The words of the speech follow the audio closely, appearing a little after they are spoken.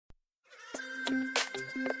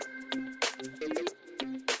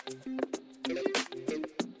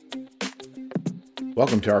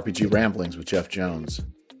Welcome to RPG Ramblings with Jeff Jones.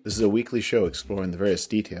 This is a weekly show exploring the various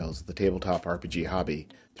details of the tabletop RPG hobby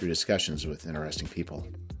through discussions with interesting people.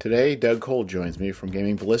 Today, Doug Cole joins me from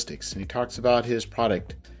Gaming Ballistics, and he talks about his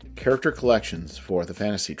product, Character Collections for the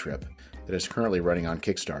Fantasy Trip, that is currently running on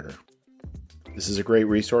Kickstarter. This is a great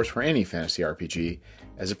resource for any fantasy RPG,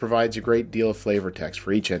 as it provides a great deal of flavor text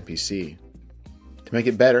for each NPC. To make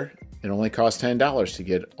it better, it only costs $10 to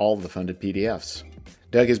get all of the funded PDFs.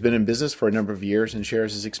 Doug has been in business for a number of years and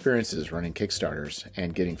shares his experiences running Kickstarters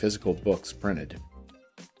and getting physical books printed.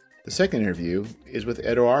 The second interview is with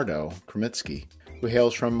Edoardo Kremitsky, who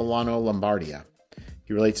hails from Milano, Lombardia.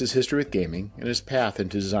 He relates his history with gaming and his path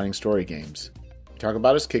into designing story games. We talk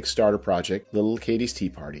about his Kickstarter project, Little Katie's Tea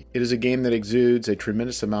Party. It is a game that exudes a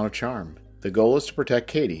tremendous amount of charm. The goal is to protect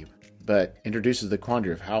Katie, but introduces the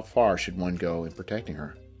quandary of how far should one go in protecting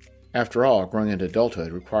her. After all, growing into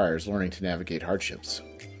adulthood requires learning to navigate hardships.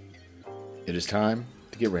 It is time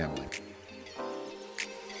to get rambling.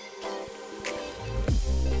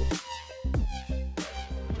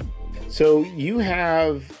 So you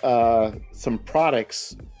have some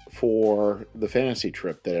products for the fantasy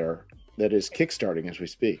trip that is kickstarting as we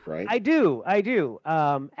speak, right? I do.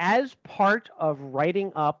 As part of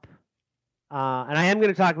writing up, and I am going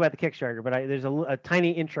to talk about the Kickstarter, but there's a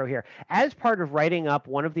tiny intro here. As part of writing up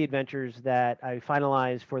one of the adventures that I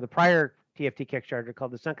finalized for the prior TFT Kickstarter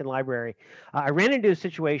called The Sunken Library, I ran into a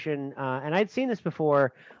situation, and I'd seen this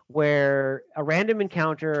before, where a random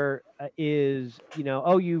encounter is,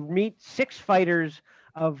 you meet 6 fighters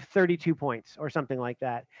of 32 points or something like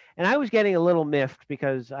that. And I was getting a little miffed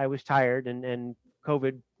because I was tired and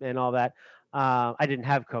COVID and all that. I didn't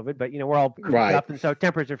have COVID, but we're all cooped up, and so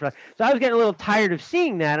temperatures are. So I was getting a little tired of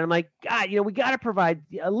seeing that. And I'm like, God, we got to provide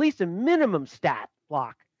at least a minimum stat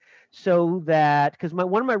block, so that because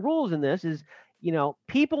one of my rules in this is,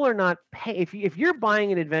 people are not pay. If you're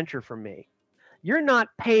buying an adventure from me, you're not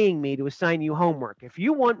paying me to assign you homework. If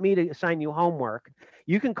you want me to assign you homework,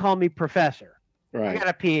 you can call me professor. Right. I got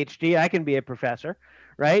a PhD. I can be a professor,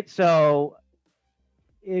 right? So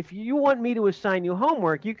if you want me to assign you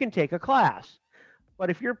homework, you can take a class.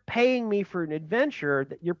 But if you're paying me for an adventure,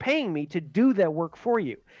 you're paying me to do that work for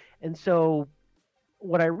you. And so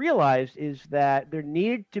what I realized is that there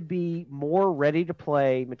needed to be more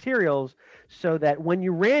ready-to-play materials so that when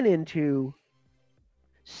you ran into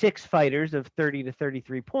 6 fighters of 30 to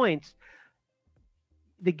 33 points,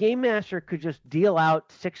 the game master could just deal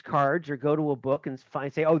out 6 cards or go to a book and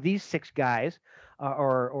say, oh, these 6 guys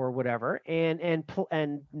or whatever, and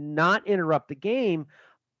not interrupt the game,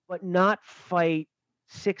 but not fight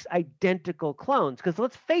 6 identical clones. Because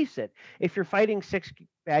let's face it, if you're fighting 6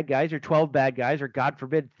 bad guys or 12 bad guys or, God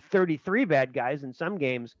forbid, 33 bad guys in some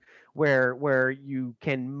games where you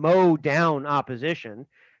can mow down opposition,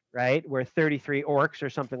 right, where 33 orcs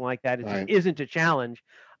or something like that isn't a challenge,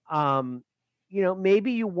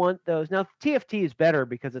 maybe you want those. Now, TFT is better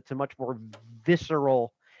because it's a much more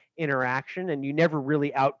visceral interaction, and you never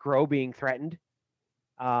really outgrow being threatened.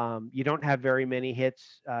 You don't have very many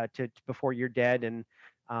hits before you're dead, and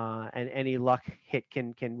any luck hit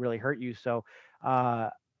can really hurt you. So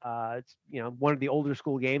it's one of the older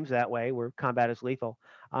school games that way, where combat is lethal.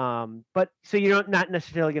 But so you're not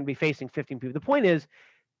necessarily going to be facing 15 people. The point is,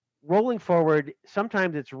 rolling forward,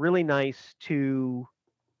 sometimes it's really nice to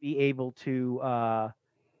be able to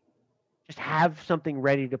just have something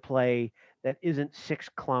ready to play that isn't 6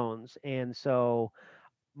 clones. And so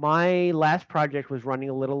my last project was running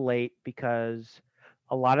a little late because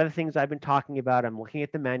a lot of the things I've been talking about, I'm looking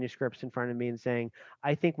at the manuscripts in front of me and saying,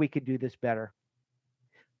 I think we could do this better.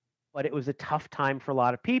 But it was a tough time for a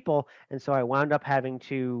lot of people. And so I wound up having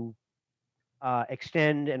to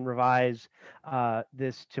extend and revise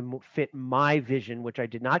this to fit my vision, which I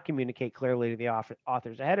did not communicate clearly to the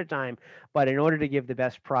authors ahead of time. But in order to give the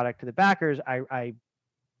best product to the backers, I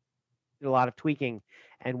did a lot of tweaking.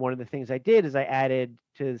 And one of the things I did is I added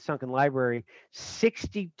to the Sunken Library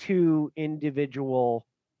 62 individual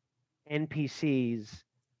NPCs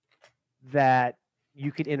that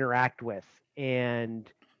you could interact with. And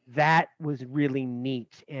that was really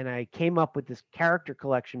neat. And I came up with this character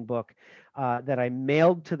collection book that I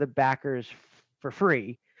mailed to the backers for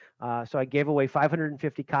free. So I gave away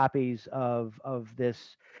 550 copies of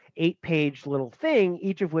this 8-page little thing,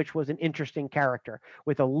 each of which was an interesting character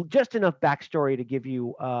with just enough backstory to give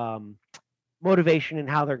you motivation and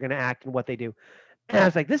how they're going to act and what they do. And I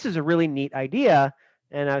was like, this is a really neat idea.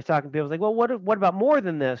 And I was talking to people, I was like, well, what about more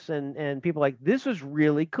than this? And people like, this was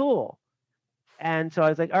really cool. And so I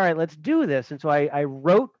was like, all right, let's do this. And so I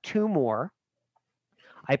wrote 2 more.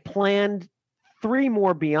 I planned 3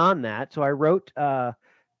 more beyond that. So I wrote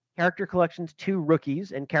Character Collections 2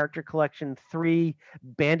 Rookies, and Character Collection 3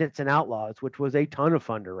 Bandits and Outlaws, which was a ton of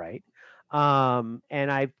fun to write.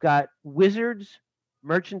 And I've got Wizards,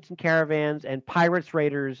 Merchants and Caravans, and Pirates,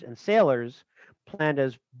 Raiders, and Sailors planned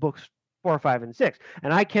as books 4, 5, and 6.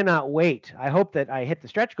 And I cannot wait. I hope that I hit the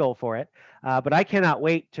stretch goal for it, but I cannot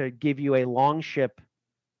wait to give you a long ship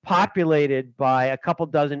populated by a couple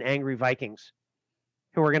dozen angry Vikings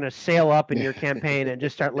who are going to sail up in your campaign and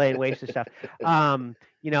just start laying waste to stuff.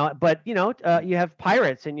 But you have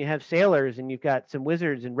pirates and you have sailors and you've got some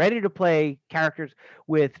wizards and ready to play characters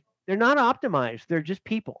with. They're not optimized; they're just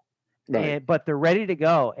people, Right. but they're ready to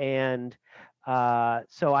go. And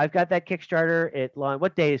so I've got that Kickstarter.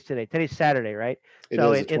 What day is today? Today's Saturday, right? It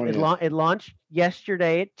So is the 20th. it launched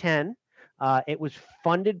yesterday at 10. It was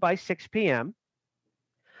funded by 6 p.m.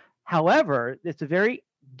 However, it's a very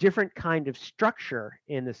different kind of structure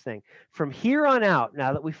in this thing. From here on out,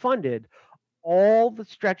 now that we funded, all the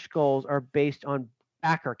stretch goals are based on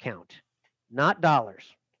backer count, not dollars.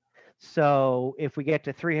 So if we get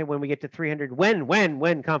to 300, when we get to 300,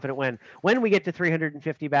 when we get to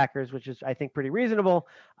 350 backers, which is I think pretty reasonable,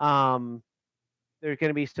 there's going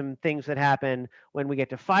to be some things that happen. When we get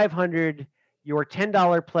to 500, your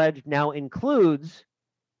 $10 pledge now includes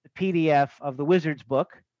the PDF of the Wizards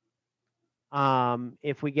book.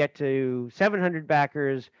 If we get to 700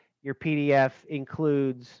 backers, your PDF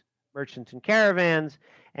includes Merchants and Caravans.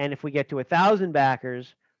 And if we get to 1,000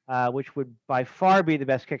 backers, which would by far be the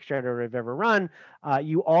best Kickstarter I've ever run,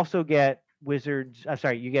 you also get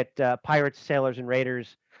Pirates, Sailors, and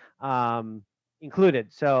Raiders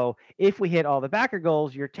included. So if we hit all the backer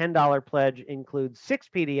goals, your $10 pledge includes 6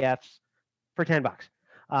 PDFs for $10.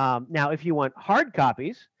 Now, if you want hard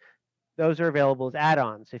copies, those are available as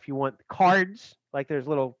add-ons. If you want cards, like there's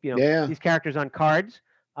little, these characters on cards,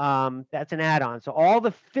 that's an add-on. So all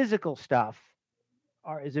the physical stuff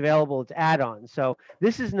is available as add-ons. So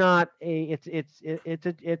this is not it's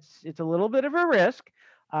a little bit of a risk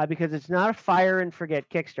because it's not a fire and forget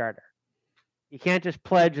Kickstarter. You can't just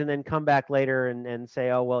pledge and then come back later and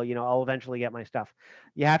say, oh well, I'll eventually get my stuff.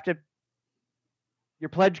 You have to. Your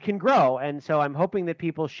pledge can grow, and so I'm hoping that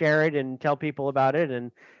people share it and tell people about it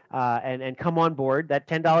and come on board. That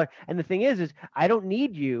 $10. And the thing is I don't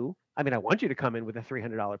need you. I mean, I want you to come in with a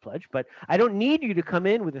 $300 pledge, but I don't need you to come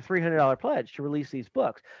in with a $300 pledge to release these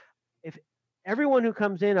books. If everyone who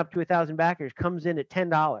comes in up to 1,000 backers comes in at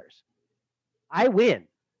 $10, I win.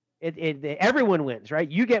 Everyone wins, right?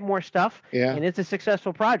 You get more stuff, and it's a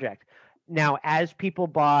successful project. Now, as people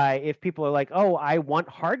buy, if people are like, oh, I want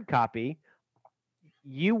hard copy,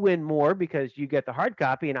 you win more because you get the hard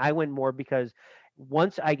copy, and I win more because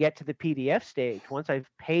once I get to the PDF stage, once I've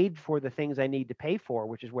paid for the things I need to pay for,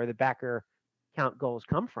 which is where the backer count goals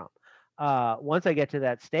come from, once I get to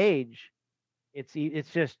that stage,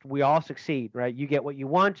 it's just we all succeed, right? You get what you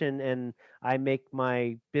want, and I make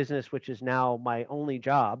my business, which is now my only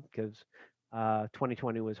job, because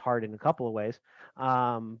 2020 was hard in a couple of ways.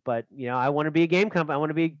 But I want to be a game company. I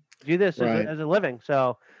want to do this as a living.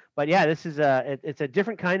 So, but yeah, this is it's a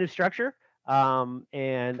different kind of structure.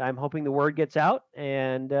 And I'm hoping the word gets out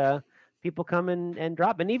and people come and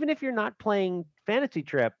drop. And even if you're not playing Fantasy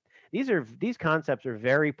Trip, these concepts are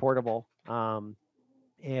very portable.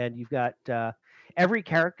 And you've got every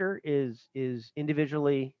character is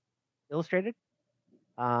individually illustrated,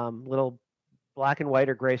 little black and white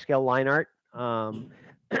or grayscale line art,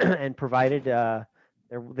 and provided.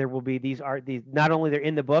 There will be these not only they're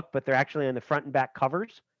in the book, but they're actually on the front and back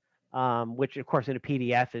covers, which of course in a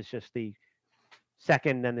PDF is just the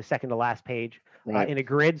second to last page in a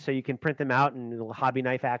grid, so you can print them out in a little hobby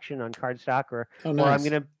knife action on cardstock, or I'm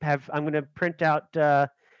gonna print out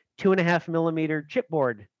 2.5 millimeter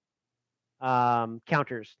chipboard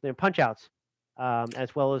counters, the punch outs,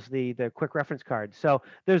 as well as the quick reference cards. So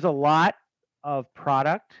there's a lot of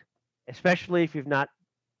product, especially if you've not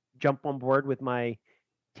jumped on board with my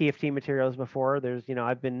TFT materials before. There's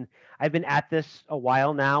I've been at this a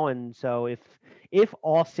while now, and so if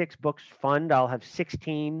all 6 books fund, I'll have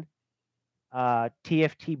 16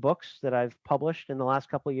 TFT books that I've published in the last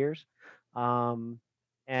couple of years,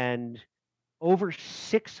 and over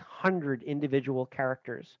 600 individual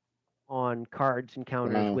characters on cards and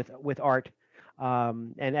counters with art.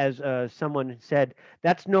 And as someone said,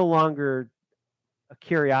 that's no longer a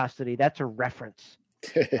curiosity, that's a reference.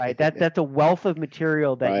 Right, that's a wealth of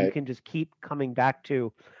material that you can just keep coming back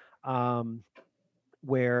to,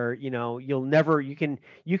 where you'll never you can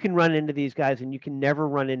run into these guys and you can never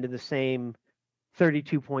run into the same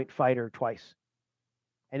 32-point fighter twice.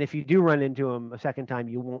 And if you do run into him a second time,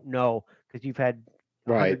 you won't know because you've had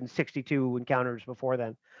 162 encounters before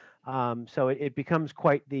then. So it becomes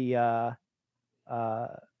quite the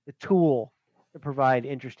tool to provide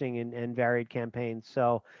interesting and varied campaigns.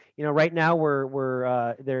 So right now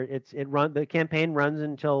we're there. The campaign runs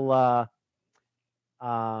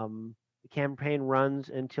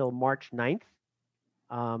until March 9th.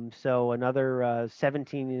 So another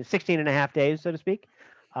 16 and a half days, so to speak.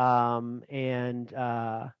 And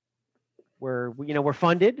we're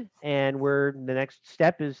funded, and the next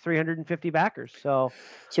step is 350 backers. So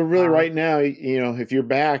really, right now, if you're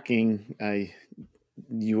backing,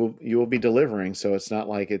 you will be delivering. So it's not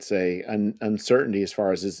like it's a uncertainty as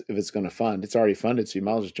far as if it's going to fund. It's already funded, so you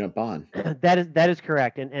might as well just jump on. that is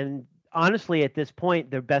correct. And honestly, at this point,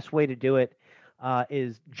 the best way to do it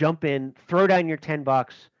is jump in, throw down your $10,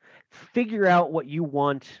 figure out what you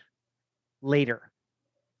want later,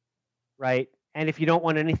 right? And if you don't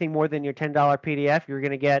want anything more than your $10 PDF, you're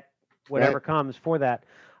going to get whatever comes for that.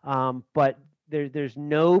 But there's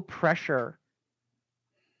no pressure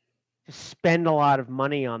to spend a lot of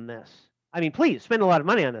money on this. I mean, please spend a lot of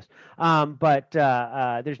money on this, but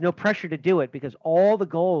there's no pressure to do it because all the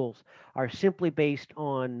goals are simply based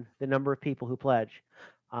on the number of people who pledge.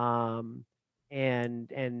 And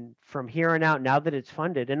from here on out, now that it's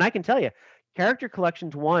funded, and I can tell you, Character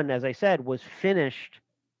Collections 1, as I said, was finished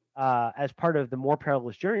as part of the More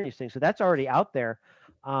Perilous Journeys thing, so that's already out there.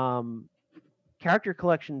 Character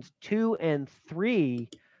Collections 2 and 3.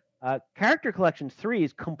 Character Collections 3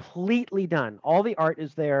 is completely done. All the art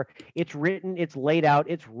is there. It's written. It's laid out.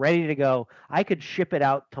 It's ready to go. I could ship it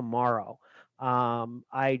out tomorrow.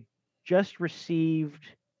 I just received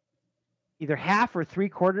either half or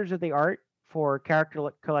 3/4 of the art for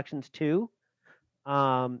Character Collections 2.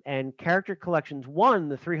 And Character Collections 1,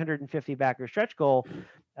 the 350 backer stretch goal.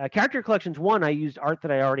 Character Collections 1, I used art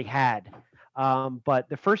that I already had. But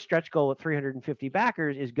the first stretch goal at 350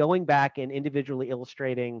 backers is going back and individually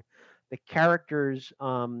illustrating the characters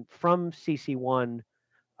from CC1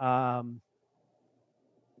 to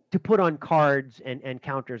put on cards and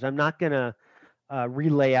counters. I'm not going to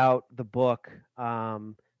relay out the book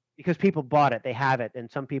because people bought it. They have it, and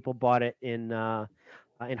some people bought it in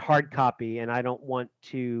hard copy, and I don't want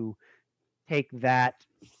to take that.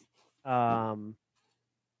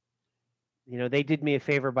 They did me a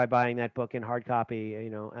favor by buying that book in hard copy,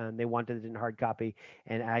 and they wanted it in hard copy,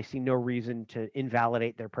 and I see no reason to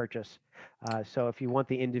invalidate their purchase. So if you want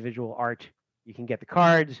the individual art, you can get the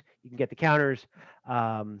cards, you can get the counters,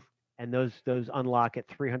 and those unlock at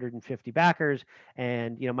 350 backers.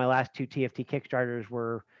 And my last 2 TFT Kickstarters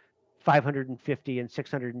were 550 and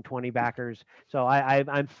 620 backers. So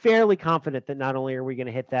I'm fairly confident that not only are we going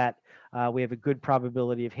to hit that, we have a good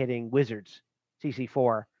probability of hitting Wizards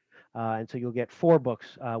CC4. And so you'll get 4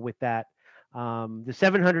 books with that. The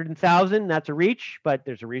 700,000, that's a reach, but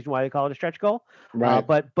there's a reason why they call it a stretch goal. Right.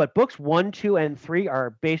 But books 1, 2, and 3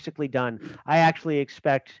 are basically done. I actually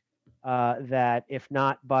expect that if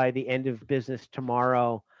not by the end of business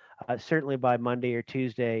tomorrow, certainly by Monday or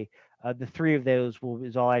Tuesday, the 3 of those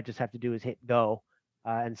is all I just have to do is hit go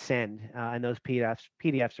and send, and those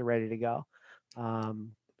PDFs are ready to go.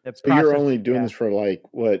 So you're only doing this for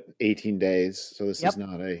 18 days. So this is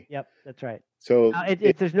not a. Yep, that's right. So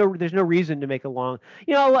there's no reason to make a long,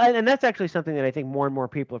 and that's actually something that I think more and more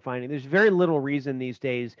people are finding. There's very little reason these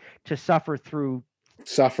days to suffer through.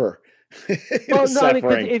 Well,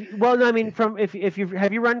 no, I mean, if you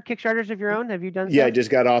have you run Kickstarters of your own? Have you done? Yeah, I just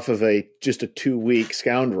got off of just a 2-week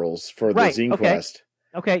Scoundrels for the Zine Quest.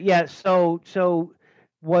 Okay, yeah. So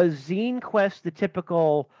was Zine Quest the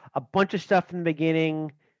typical a bunch of stuff in the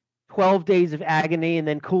beginning, 12 days of agony, and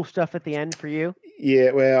then cool stuff at the end for you?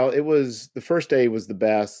 Yeah, well, it was the first day was the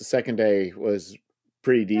best. The second day was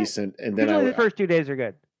pretty decent, and then the first 2 days are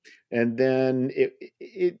good. And then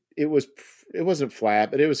it wasn't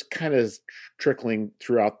flat, but it was kind of trickling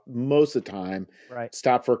throughout most of the time. Right.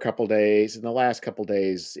 Stopped for a couple days, and the last couple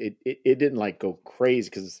days it didn't go crazy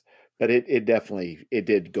but it definitely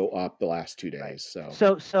did go up the last 2 days. Right.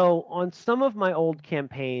 So on some of my old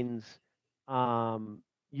campaigns,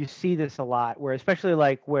 you see this a lot, where especially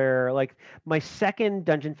where my second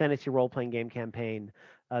Dungeon Fantasy role-playing game campaign,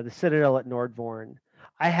 the Citadel at Nordvorn,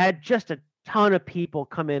 I had just a ton of people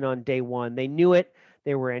come in on day 1. They knew it.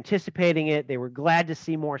 They were anticipating it. They were glad to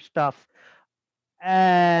see more stuff.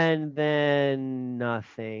 And then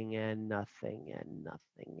nothing and nothing and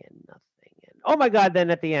nothing and nothing. And oh my God, then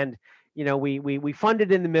at the end, we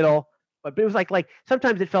funded in the middle, but it was like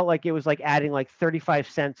sometimes it felt like it was adding 35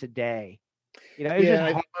 cents a day. It was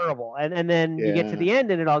just horrible. And then you get to the end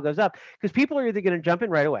and it all goes up because people are either going to jump in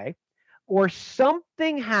right away or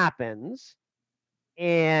something happens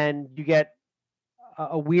and you get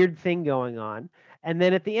a weird thing going on. And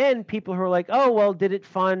then at the end, people who are like, "Oh, well, did it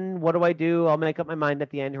fun? What do I do? I'll make up my mind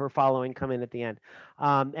at the end." Who are following come in at the end,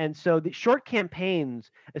 and so the short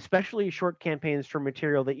campaigns, especially short campaigns for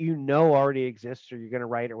material that you know already exists or you're going to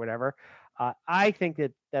write or whatever, I think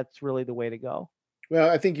that that's really the way to go.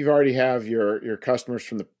 Well, I think you've already have your customers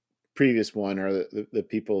from the previous one, or the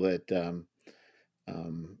people that um,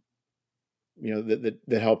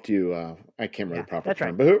 that helped you. I can't remember Yeah, the proper that's right.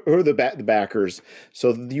 term, but who are the backers?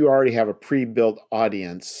 So you already have a pre-built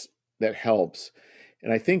audience that helps,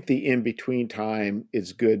 and I think the in between time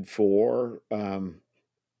is good for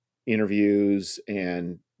interviews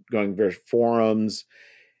and going various forums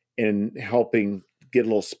and helping get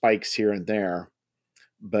little spikes here and there.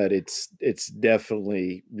 But it's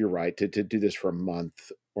definitely, you're right, to do this for a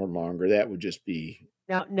month or longer, that would just be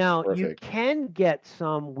Now you horrific. can get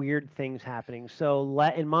some weird things happening. So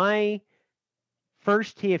in my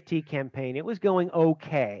first TFT campaign, it was going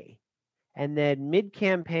okay, and then mid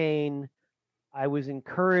campaign, I was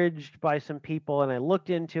encouraged by some people, and I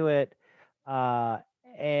looked into it. Uh,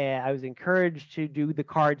 and I was encouraged to do the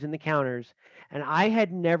cards and the counters, and I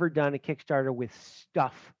had never done a Kickstarter with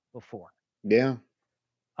stuff before. Yeah.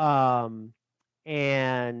 Um,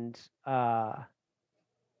 and I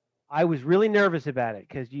was really nervous about it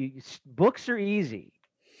because books are easy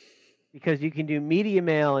because you can do media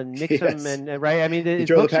mail and mix them Yes. and right. I mean, You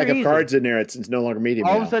throw the books are pack of easy. cards in there, it's no longer media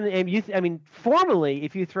All of a mail. sudden, and I mean, formally,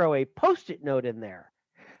 if you throw a post-it note in there,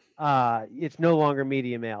 it's no longer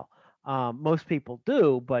media mail. Most people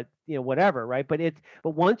do, but whatever, right? But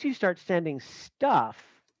once you start sending stuff,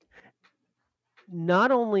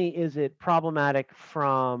 not only is it problematic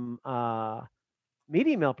from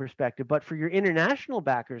media mail perspective, but for your international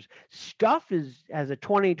backers, stuff has a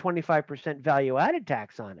 20-25% value added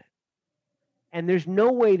tax on it. And there's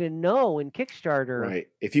no way to know in Kickstarter. Right.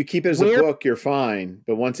 If you keep it as a where book, you're fine.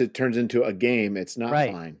 But once it turns into a game, it's not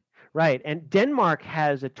right. fine. Right. And Denmark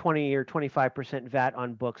has a 20 or 25% VAT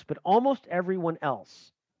on books, but almost everyone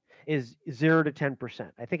else is 0 to 10%.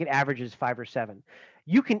 I think it averages 5 or 7.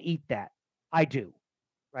 You can eat that. I do.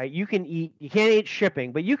 Right. You can't eat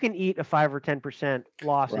shipping, but you can eat a 5 or 10%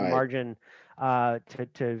 loss in Right. margin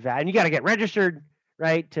to VAT. And you got to get registered,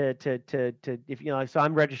 right? To if so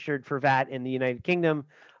I'm registered for VAT in the United Kingdom.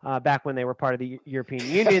 Back when they were part of the European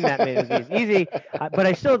Union, that made it easy. But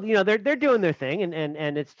I still, they're doing their thing,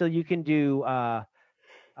 and it's still you can do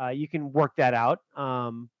you can work that out.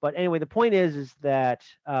 But anyway, the point is that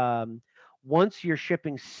once you're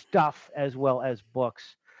shipping stuff as well as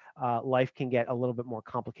books, life can get a little bit more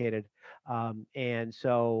complicated. And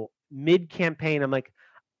so mid campaign, I'm like,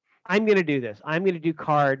 I'm going to do this. I'm going to do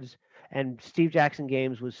cards. And Steve Jackson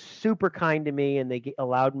Games was super kind to me, and they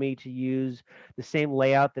allowed me to use the same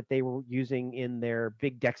layout that they were using in their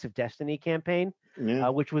Big Decks of Destiny campaign, Yeah.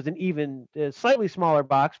 which was an even slightly smaller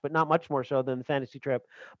box, but not much more so than the Fantasy Trip.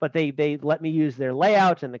 But they let me use their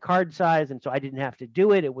layout and the card size, and so I didn't have to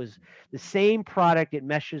do it. It was the same product. It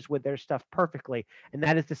meshes with their stuff perfectly, and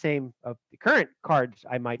that is the same of the current cards.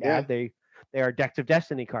 I might Yeah. add they are Decks of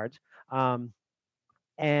Destiny cards.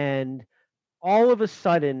 And all of a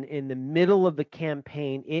sudden, in the middle of the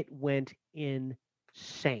campaign, it went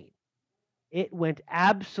insane. It went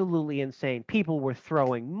absolutely insane. People were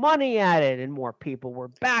throwing money at it, and more people were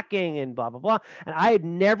backing, and blah blah blah. And I had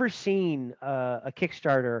never seen a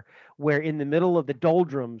Kickstarter where, in the middle of the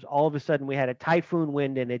doldrums, all of a sudden we had a typhoon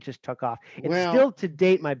wind and it just took off. It's Well, still to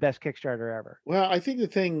date my best Kickstarter ever. I think the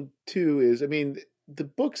thing too is, I mean, the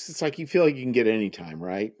books, it's like you feel like you can get anytime,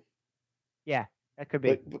 right? Yeah, that could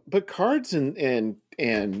be. But cards and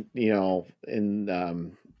and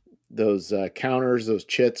those counters, those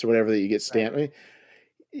chits or whatever that you get stamped. Right.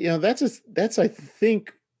 I mean, that's I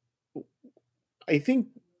think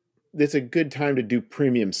that's a good time to do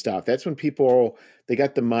premium stuff. That's when people, they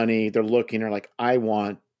got the money, they're looking, they're like, I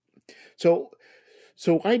want. So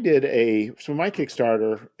I did my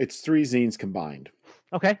Kickstarter, it's 3 zines combined.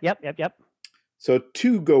 Okay. Yep. So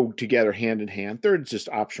 2 go together hand in hand. Third's just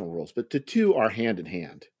optional rules, but the 2 are hand in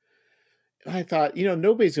hand. And I thought,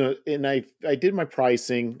 nobody's going to, and I did my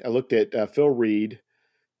pricing. I looked at Phil Reed,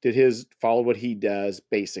 followed what he does.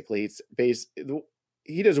 Basically, he does a $1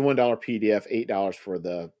 PDF, $8 for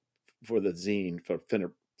the zine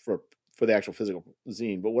for the actual physical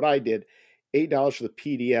zine. But what I did, $8 for the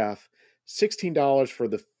PDF, $16 for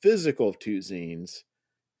the physical 2 zines,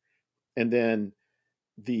 and then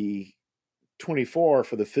the 24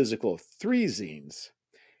 for the physical 3 zines.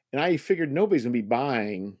 And I figured nobody's going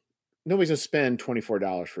to spend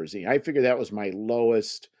 $24 for a zine. I figured that was my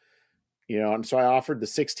lowest, and so I offered the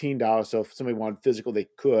 $16. So if somebody wanted physical, they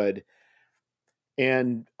could.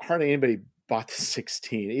 And hardly anybody bought the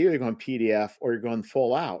 16. Either you're going PDF or you're going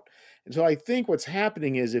full out. And so I think what's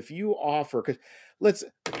happening is if you offer, because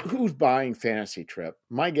who's buying Fantasy Trip?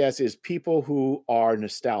 My guess is people who are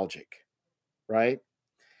nostalgic, right?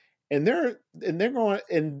 And they're going,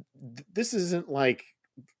 and this isn't like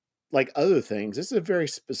other things. This is a very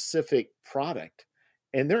specific product,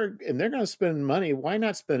 and they're going to spend money. Why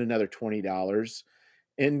not spend another $20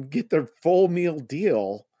 and get the full meal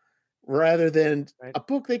deal rather than Right. a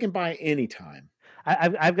book they can buy anytime?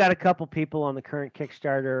 I've got a couple people on the current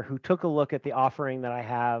Kickstarter who took a look at the offering that I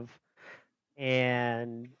have,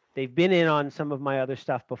 and they've been in on some of my other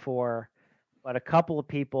stuff before, but a couple of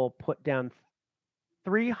people put down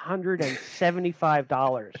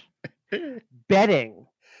 $375 betting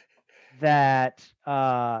that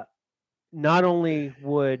not only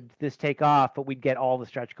would this take off, but we'd get all the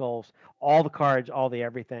stretch goals, all the cards, all the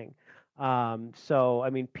everything. So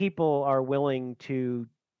I mean, people are willing to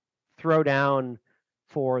throw down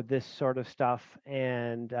for this sort of stuff,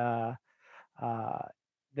 and the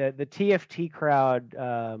TFT crowd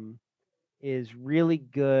is really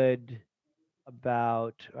good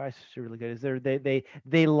about. I say really good. Is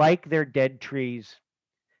they like their dead trees.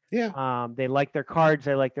 Yeah. They like their cards,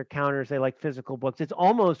 they like their counters, they like physical books. It's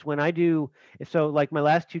almost when I do so, like my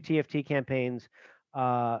last two TFT campaigns,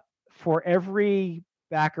 for every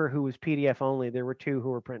backer who was PDF only, there were two who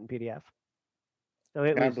were print and PDF. So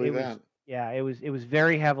I believe that. yeah, it was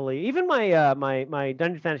very heavily. Even my my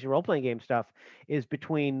Dungeon Fantasy role playing game stuff is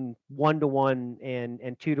between 1-to-1 and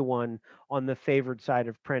 2-to-1 on the favored side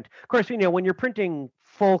of print. Of course, when you're printing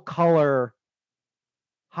full color,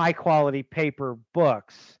 high quality paper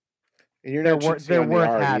books, and you're not chintzy on the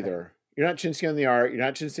art having. either. You're not chintzy on the art. You're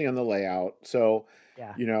not chintzy on the layout. So,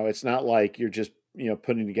 yeah, it's not like you're just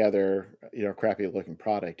putting together a crappy looking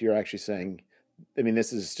product. You're actually saying, I mean,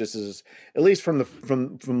 this is just as, at least from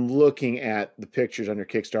looking at the pictures on your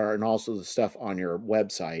Kickstarter and also the stuff on your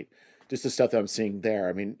website, just the stuff that I'm seeing there.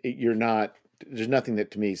 I mean, there's nothing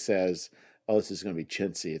that to me says, oh, this is going to be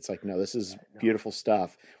chintzy. It's like, no, this is beautiful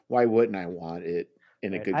stuff. Why wouldn't I want it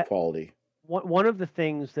in a good quality? One of the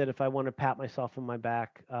things that, if I want to pat myself on my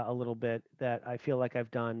back a little bit, that I feel like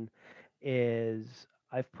I've done is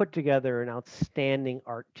I've put together an outstanding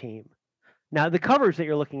art team. Now, the covers that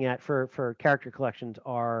you're looking at for character collections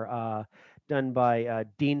are done by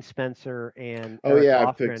Dean Spencer and Eric yeah, Lofgren.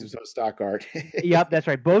 I picked some stock art. Yep, that's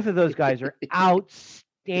right. Both of those guys are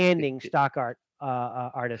outstanding stock art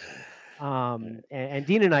artists. And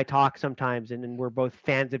Dean and I talk sometimes, and we're both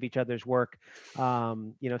fans of each other's work.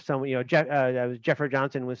 Jeffrey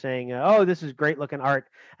Johnson was saying, "Oh, this is great looking art,"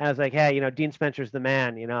 and I was like, "Hey, Dean Spencer's the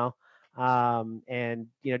man," and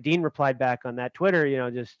Dean replied back on that Twitter,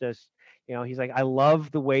 he's like, "I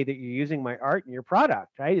love the way that you're using my art and your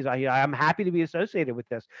product, right? He's like, I'm happy to be associated with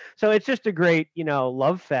this." So it's just a great,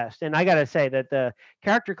 love fest. And I got to say that the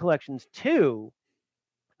character collections too,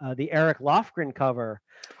 the Eric Lofgren cover,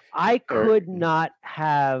 I could not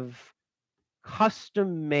have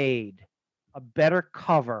custom made a better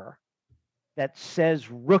cover that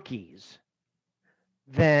says rookies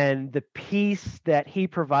than the piece that he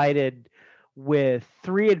provided, with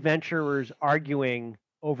three adventurers arguing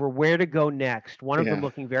over where to go next, one of them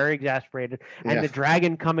looking very exasperated, and the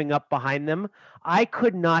dragon coming up behind them. I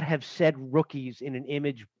could not have said rookies in an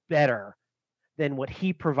image better than what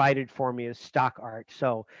he provided for me as stock art.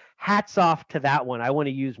 So hats off to that one. I want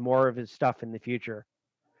to use more of his stuff in the future.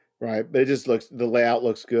 Right, but the layout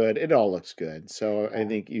looks good. It all looks good. So I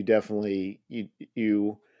think you definitely, and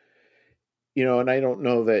I don't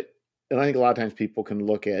know that, and I think a lot of times people can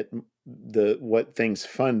look at what things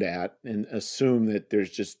fund at and assume that there's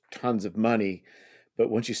just tons of money. But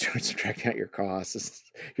once you start subtracting out your costs,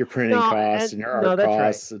 your printing costs and your art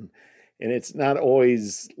costs, right. And it's not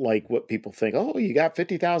always like what people think. Oh, you got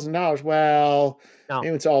 $50,000. Well, maybe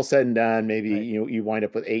it's all said and done. Maybe right. You wind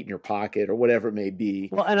up with 8 in your pocket or whatever it may be.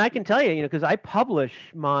 Well, and I can tell you, because I publish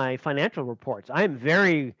my financial reports. I am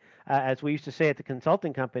very, as we used to say at the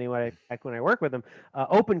consulting company when I work with them,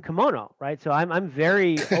 open kimono, right? So I'm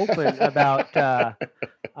very open about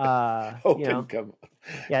open kimono.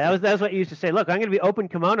 Yeah, that was what you used to say. Look, I'm going to be open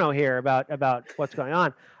kimono here about what's going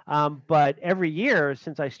on. But every year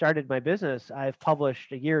since I started my business, I've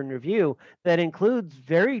published a year in review that includes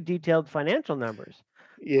very detailed financial numbers.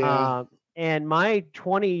 Yeah. And my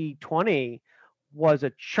 2020 was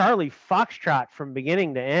a Charlie Foxtrot from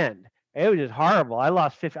beginning to end. It was just horrible. I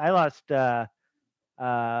think I lost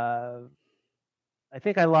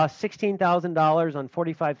 $16,000 on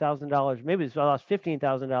 $45,000. Maybe I lost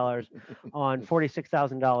 $15,000 on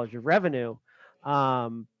 $46,000 of revenue.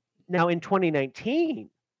 Now in 2019,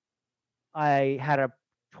 I had a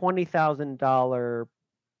 $20,000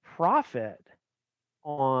 profit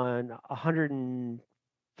on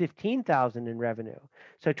 115,000 in revenue.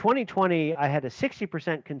 So 2020, I had a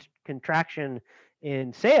 60% contraction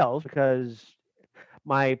in sales because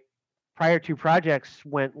my prior two projects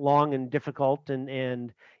went long and difficult,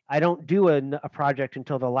 and I don't do a project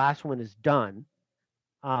until the last one is done.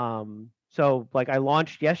 So like I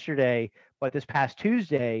launched yesterday, but this past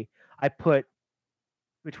Tuesday, I put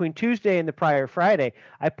between Tuesday and the prior Friday,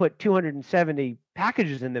 I put 270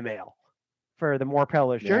 packages in the mail for the More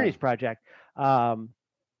Perilous Journeys project.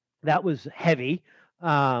 That was heavy.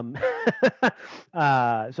 So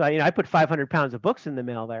I put 500 pounds of books in the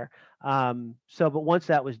mail there. But once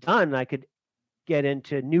that was done, I could get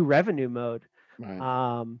into new revenue mode.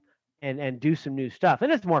 Right. And do some new stuff.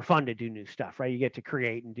 And it's more fun to do new stuff, right? You get to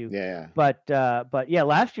create and do. Yeah. But yeah,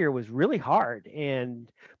 last year was really hard.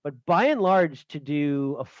 But by and large, to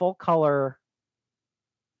do a full color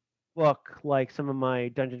book like some of my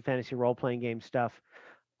Dungeon Fantasy role playing game stuff,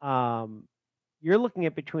 you're looking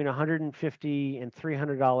at between $150 and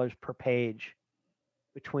 $300 per page,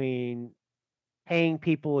 between paying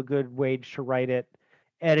people a good wage to write it,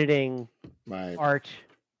 editing, right. art,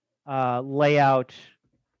 layout.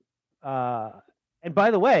 And by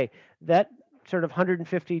the way, that sort of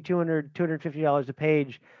 $150, $200, $250 a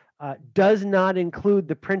page does not include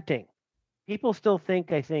the printing. People still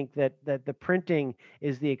think, I think, that the printing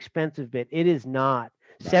is the expensive bit. It is not.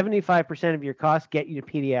 Right. 75% of your costs get you to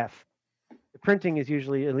PDF. The printing is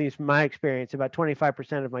usually, at least from my experience, about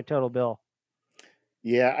 25% of my total bill.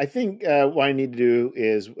 Yeah, I think what I need to do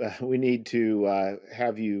is we need to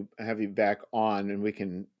have you back on, and we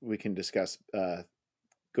can discuss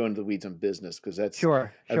go into the weeds on business, because that's a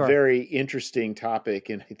very interesting topic,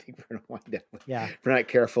 and I think we're going to wind up with, if we're not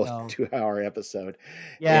careful, a 2-hour episode.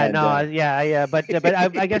 Yeah, and, but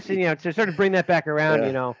I guess to sort of bring that back around,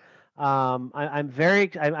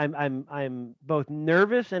 I'm both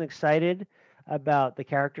nervous and excited about the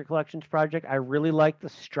Character Collections project. I really like the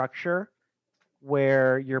structure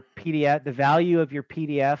where your PDF, the value of your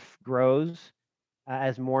PDF grows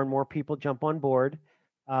as more and more people jump on board.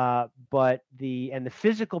 But the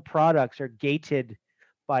physical products are gated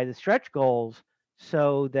by the stretch goals,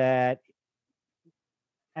 so that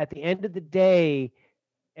at the end of the day,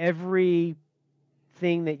 everything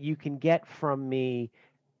that you can get from me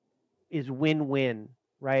is win-win,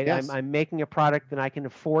 right? Yes. I'm making a product that I can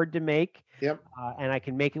afford to make. Yep. And I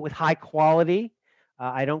can make it with high quality.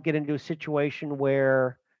 I don't get into a situation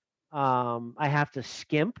where I have to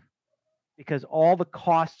skimp, because all the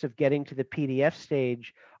costs of getting to the PDF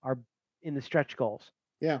stage are in the stretch goals.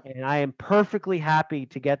 Yeah. And I am perfectly happy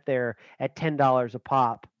to get there at $10 a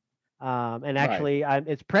pop. And actually,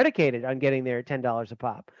 it's predicated on getting there at $10 a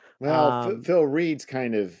pop. Well, Phil Reed's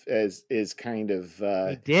kind of is kind of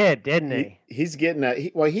he did, didn't he? He's getting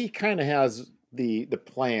he kind of has the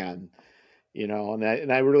plan,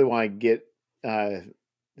 and I really want to get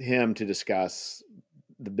him to discuss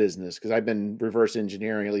the business, because I've been reverse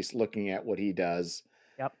engineering, at least looking at what he does.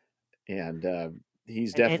 Yep. And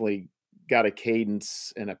he's definitely got a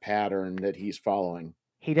cadence and a pattern that he's following.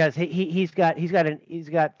 He does. He's got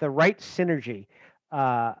the right synergy.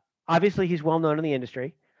 Obviously, he's well known in the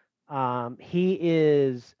industry. He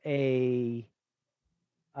is a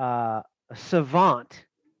savant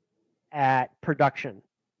at production.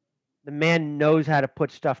 The man knows how to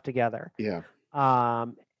put stuff together. Yeah.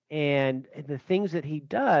 And the things that he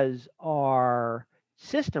does are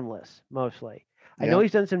systemless mostly. I know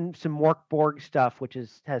he's done some Mörk Borg stuff, which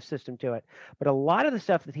has system to it, but a lot of the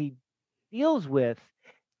stuff that he deals with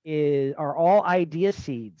are all idea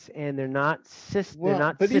seeds, and they're not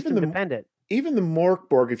system dependent. Even the Mörk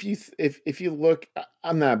Borg, if you look,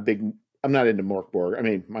 I'm not into Mörk Borg. I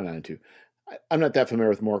mean, I'm not that familiar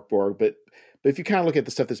with Mörk Borg, but if you kind of look at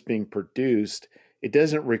the stuff that's being produced, it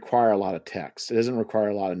doesn't require a lot of text. It doesn't require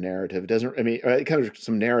a lot of narrative. It kind of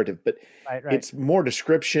some narrative, but it's more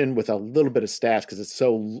description with a little bit of stats, because it's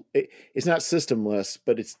not systemless,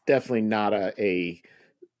 but it's definitely not a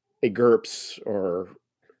GURPS or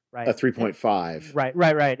a 3.5.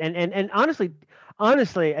 Right. And honestly,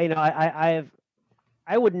 I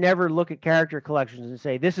would never look at Character Collections and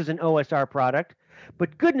say this is an OSR product.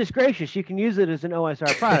 But goodness gracious, you can use it as an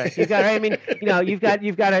OSR product. You've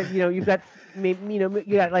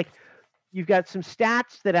got some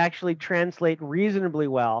stats that actually translate reasonably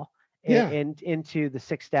well into the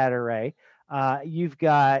 6-stat array. You've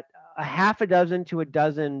got a half a dozen to a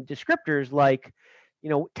dozen descriptors, like,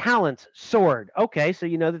 talents, sword. Okay, so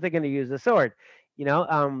you know that they're going to use the sword.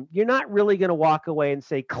 You're not really going to walk away and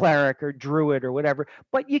say cleric or druid or whatever,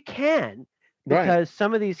 but you can, because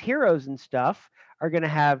some of these heroes and stuff are going to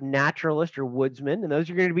have naturalist or woodsman, and those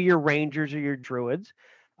are going to be your rangers or your druids.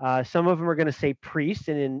 Some of them are going to say priest,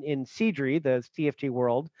 and in Seedry, the TFT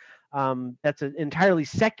world, that's an entirely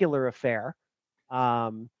secular affair.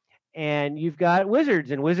 And you've got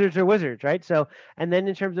wizards, and wizards are wizards, right? So, and then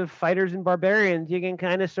in terms of fighters and barbarians, you can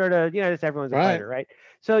kind of sort of, just everyone's a fighter, right?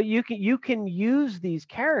 So you can use these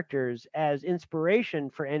characters as inspiration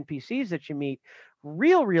for NPCs that you meet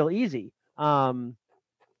real easy. And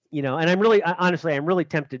I'm really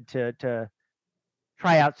tempted to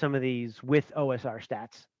try out some of these with OSR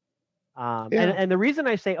stats. And the reason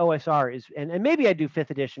I say OSR is, and maybe I do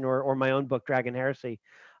 5th edition or my own book, Dragon Heresy,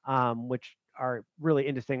 which are really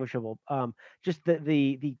indistinguishable. Just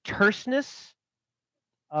the terseness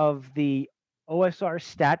of the OSR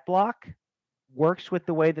stat block works with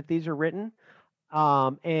the way that these are written.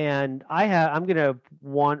 And I'm going to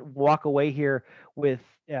walk away here with,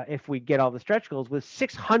 if we get all the stretch goals, with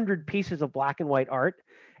 600 pieces of black and white art.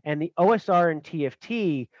 And the OSR and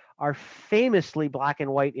TFT are famously black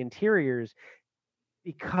and white interiors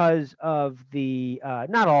because of the,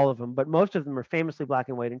 not all of them, but most of them are famously black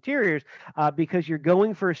and white interiors, because you're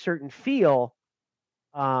going for a certain feel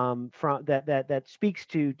from that speaks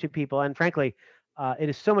to people. And frankly, it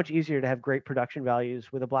is so much easier to have great production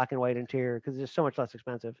values with a black and white interior because it's so much less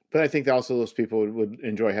expensive. But I think also those people would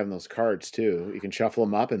enjoy having those cards too. You can shuffle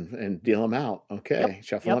them up and deal them out. Okay,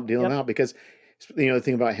 shuffle them up, deal them out, because the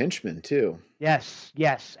thing about henchmen too. Yes,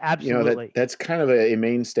 absolutely. That's kind of a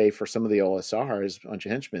mainstay for some of the OSR is a bunch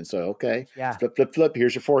of henchmen. So flip.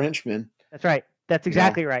 Here's your 4 henchmen. That's right. That's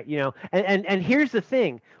exactly right. And here's the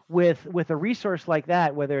thing with a resource like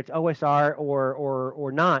that, whether it's OSR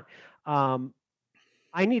or not,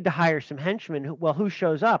 I need to hire some henchmen. Who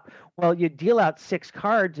shows up? Well, you deal out 6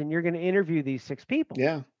 cards and you're going to interview these 6 people.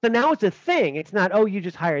 Yeah. So now it's a thing. It's not, you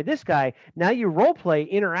just hired this guy. Now you role play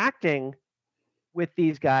interacting with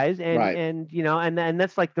these guys, and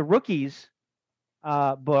that's like the Rookies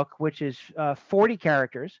book, which is 40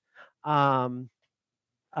 characters. I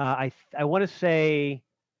want to say,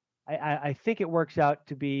 I think it works out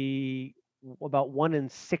to be about 1 in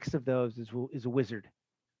 6 of those is a wizard.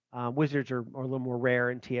 Wizards are a little more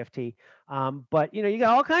rare in TFT, but you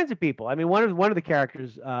got all kinds of people. I mean, one of the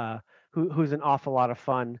characters who's an awful lot of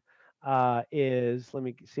fun is, let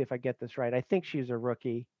me see if I get this right. I think she's a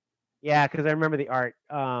rookie. Yeah, because I remember the art.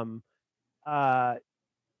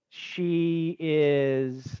 She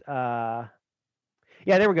is. Yeah,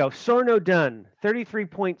 there we go. Sorno Dunn,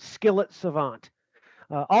 33-point skillet savant.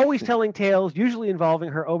 Always telling tales, usually involving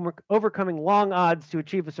her overcoming long odds to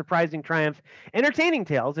achieve a surprising triumph. Entertaining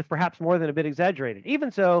tales, if perhaps more than a bit exaggerated.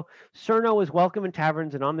 Even so, Sorno is welcome in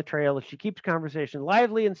taverns and on the trail if she keeps conversation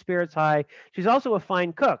lively and spirits high. She's also a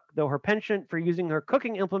fine cook, though her penchant for using her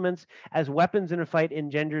cooking implements as weapons in a fight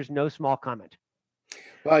engenders no small comment.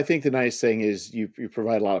 Well, I think the nice thing is you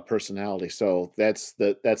provide a lot of personality, so that's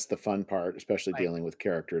the fun part, especially dealing with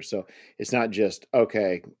characters. So it's not just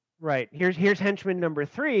okay. Right. Here's henchman number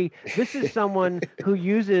 3. This is someone who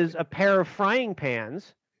uses a pair of frying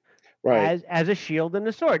pans as a shield and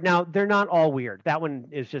a sword. Now, they're not all weird. That one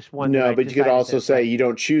is just one. No, but you could also say you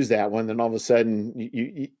don't choose that one. Then all of a sudden,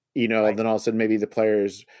 then all of a sudden maybe the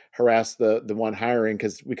players harass the one hiring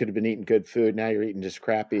because we could have been eating good food. Now you're eating just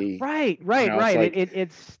crappy. Right.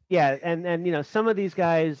 It's and some of these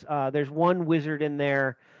guys, there's one wizard in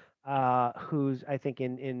there who's, I think,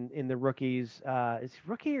 in the Rookies, is he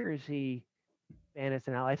rookie or is he Banis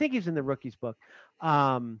and Ally? I think he's in the Rookies book.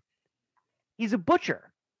 He's a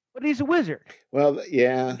butcher, but he's a wizard. Well,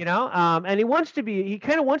 yeah. And he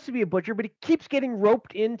kind of wants to be a butcher, but he keeps getting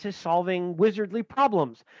roped into solving wizardly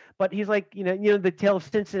problems. But he's like, the tale of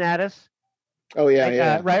Cincinnatus. Oh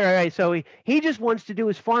yeah, Right. So he just wants to do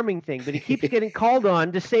his farming thing, but he keeps getting called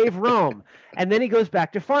on to save Rome, and then he goes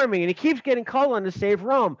back to farming, and he keeps getting called on to save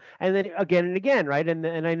Rome, and then again and again, right?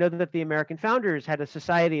 And I know that the American founders had a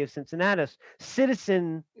society of Cincinnatus,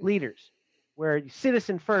 citizen leaders, where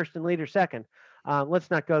citizen first and leader second. Let's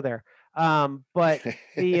not go there. But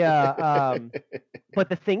the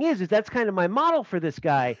thing is that's kind of my model for this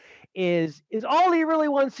guy. Is all he really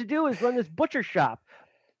wants to do is run this butcher shop.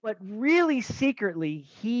 But really secretly,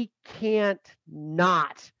 he can't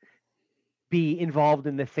not be involved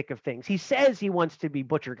in the thick of things. He says he wants to be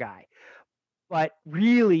butcher guy, but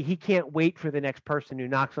really he can't wait for the next person who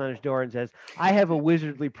knocks on his door and says, I have a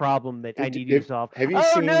wizardly problem that I need you to solve.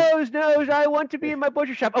 Nose, I want to be in my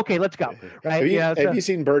butcher shop. Okay, let's go. Right? Have you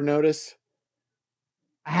seen Bird Notice?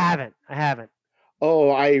 I haven't. Oh,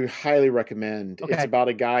 I highly recommend. Okay. It's about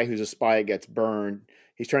a guy who's a spy that gets burned.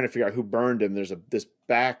 He's trying to figure out who burned him. There's this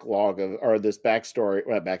backlog this backstory.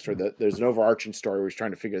 Well, backstory. There's an overarching story where he's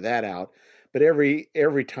trying to figure that out. but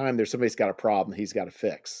every time there's somebody's got a problem he's got to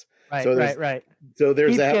fix. Right, So right, right. there's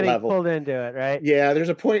Keeps that getting level. pulled into it, right? Yeah, there's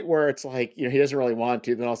a point where it's like, he doesn't really want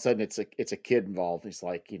to, then all of a sudden it's a kid involved. He's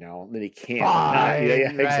like, then he can't not. Yeah, yeah,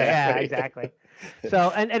 Fine, right? Yeah, exactly. exactly.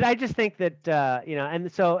 So, and I just think that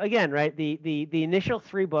and so again, right? The initial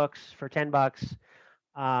 3 books for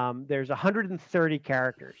 $10. There's 130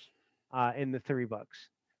 characters in the 3 books,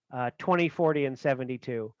 20, 40, and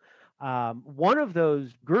 72. One of those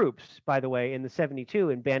groups, by the way, in the 72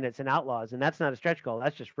 in Bandits and Outlaws, and that's not a stretch goal,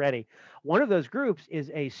 that's just ready. One of those groups is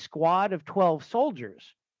a squad of 12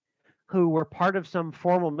 soldiers who were part of some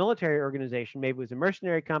formal military organization. Maybe it was a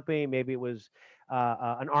mercenary company, maybe it was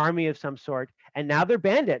an army of some sort, and now they're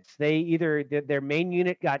bandits. They either their main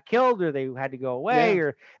unit got killed, or they had to go away, Yeah.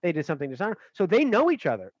 or they did something dishonorable. So they know each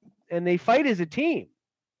other, and they fight as a team.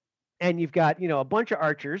 And you've got a bunch of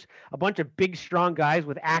archers, a bunch of big strong guys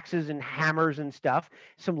with axes and hammers and stuff,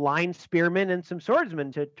 some line spearmen and some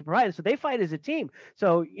swordsmen to provide. So they fight as a team.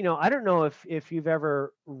 So I don't know if you've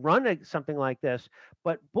ever run something like this,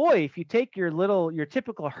 but boy, if you take your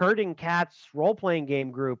typical herding cats role playing game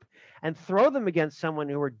group and throw them against someone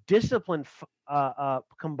who are disciplined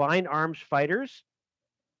combined arms fighters.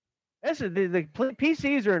 The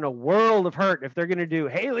PCs are in a world of hurt if they're going to do,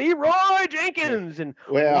 "Hey, Leroy Jenkins," and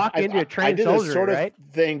walk into a trained I did soldier, a sort of right?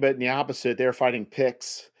 thing, but in the opposite, they're fighting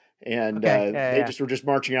picks, and Okay, they were just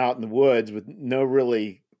marching out in the woods with no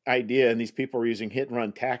really idea. And these people were using hit and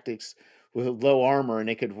run tactics with low armor, and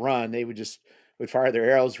they could run. They would fire their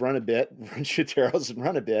arrows, run a bit, shoot their arrows, and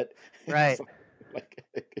run a bit. right.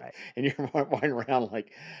 Right. And you're wandering around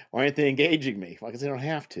like, why aren't they engaging me? Because they don't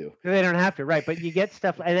have to. They don't have to, right? But you get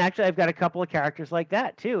stuff, and actually, I've got a couple of characters like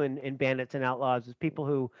that too in Bandits and Outlaws. Is people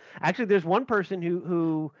who actually, there's one person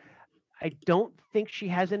who I don't think she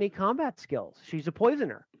has any combat skills. She's a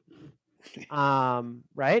poisoner.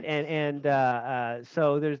 Right, and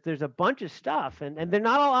so there's a bunch of stuff, and they're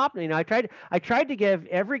not all optional. I tried to give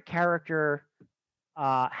every character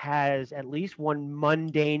has at least one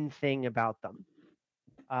mundane thing about them,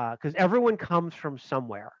 because everyone comes from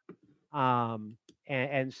somewhere.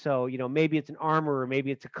 And so maybe it's an armorer,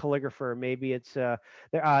 maybe it's a calligrapher, maybe it's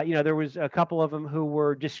there was a couple of them who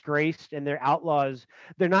were disgraced and they're outlaws.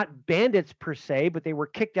 They're not bandits per se, but they were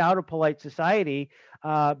kicked out of polite society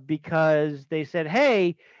because they said,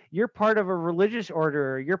 "Hey, you're part of a religious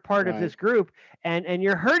order, or you're part of this group, and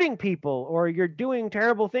you're hurting people, or you're doing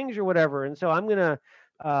terrible things, or whatever, and so I'm gonna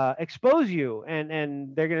expose you."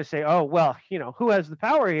 And they're gonna say, "Oh, well, who has the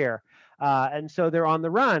power here?" And so they're on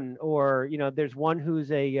the run. Or there's one who's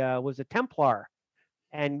was a Templar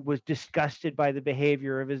and was disgusted by the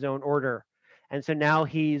behavior of his own order, and so now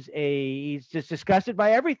he's just disgusted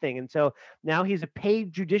by everything, and so now he's a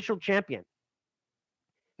paid judicial champion.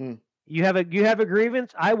 You have a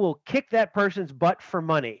grievance, I will kick that person's butt for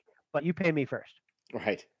money, but you pay me first.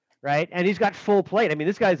 Right, and he's got full plate. I mean,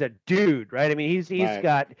 this guy's a dude, right? I mean, he's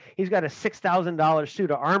got a $6,000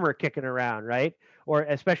 suit of armor kicking around, right? Or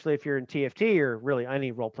especially if you're in TFT or really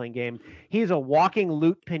any role playing game, he's a walking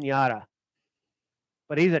loot pinata.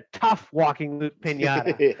 But he's a tough walking loot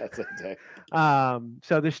pinata. Yes, exactly.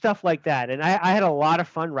 So there's stuff like that, and I had a lot of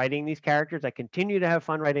fun writing these characters. I continue to have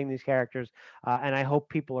fun writing these characters, and I hope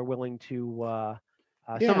people are willing to.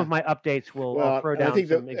 Some of my updates will throw down. I think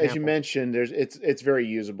some examples. As you mentioned, it's very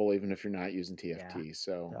usable even if you're not using TFT. Yeah.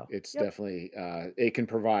 So it's definitely it can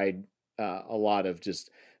provide a lot of just,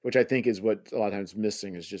 which I think is what a lot of times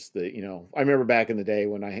missing is just the I remember back in the day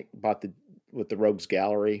when I bought with the Rogues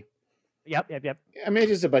Gallery. Yep. I mean,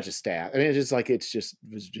 it's just a bunch of stats. I mean, it's just like it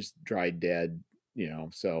was just dry dead.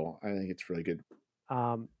 So I think it's really good.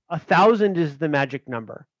 1,000 is the magic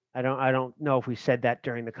number. I don't know if we said that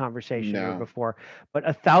during the conversation or before, but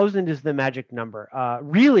 1,000 is the magic number.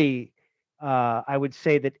 Really, I would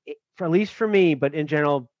say that for at least for me, but in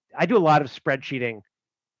general, I do a lot of spreadsheeting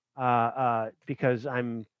because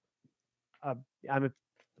I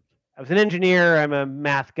was an engineer. I'm a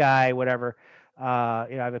math guy, whatever. I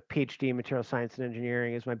have a PhD in material science and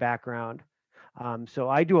engineering as my background. So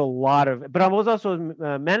I do a lot of, but I was also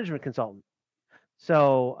a management consultant.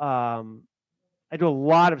 So I do a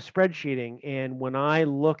lot of spreadsheeting, and when I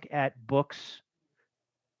look at books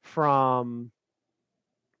from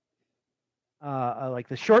like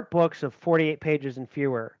the short books of 48 pages and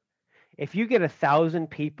fewer, if you get 1,000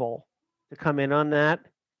 people to come in on that,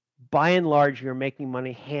 by and large, you're making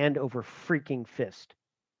money hand over freaking fist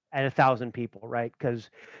at 1,000 people, right? Because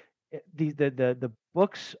the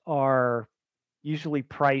books are usually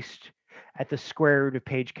priced at the square root of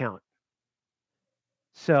page count.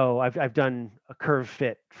 So I've done a curve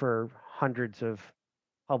fit for hundreds of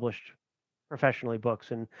published professionally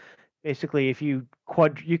books, and Basically, if you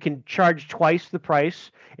you can charge twice the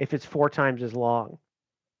price if it's 4 times as long.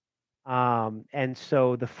 And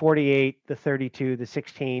so the 48, the 32, the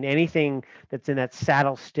 16, anything that's in that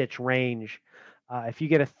saddle stitch range, if you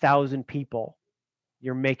get 1,000 people,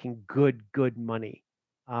 you're making good money.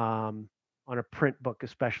 On a print book,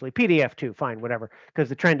 especially PDF too, fine, whatever, because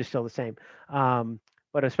the trend is still the same.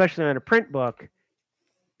 But especially on a print book,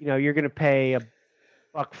 you're going to pay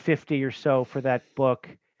 $1.50 or so for that book.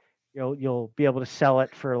 You'll be able to sell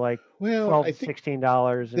it for like Well, $12 I to think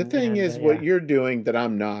 $16. the thing is, what Yeah, you're doing that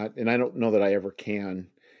I'm not, and I don't know that I ever can,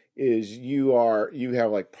 is you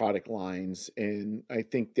have like product lines, and I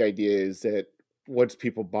think the idea is that once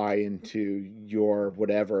people buy into your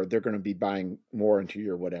whatever, they're going to be buying more into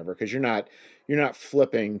your whatever because you're not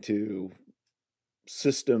flipping to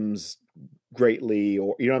systems greatly,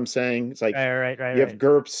 or you know what I'm saying? It's like you have right.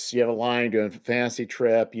 GURPS, you have a line doing fantasy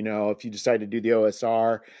trip. If you decide to do the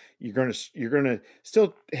OSR, you're gonna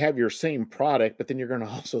still have your same product, but then you're gonna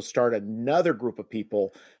also start another group of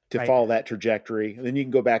people to Right, follow that trajectory, and then you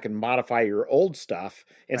can go back and modify your old stuff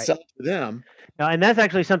and right. sell it to them. And that's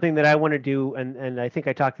actually something that I want to do, and I think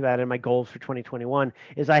I talked about it in my goals for 2021.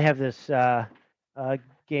 Is I have this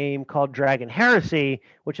game called Dragon Heresy,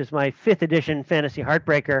 which is my 5th edition fantasy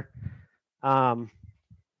heartbreaker. Um,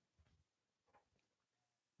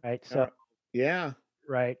 right. So Yeah.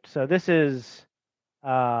 right. So this is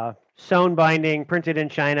sewn binding, printed in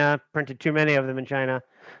China. Printed too many of them in China.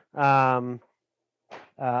 Um,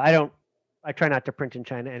 I try not to print in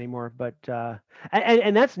China anymore, but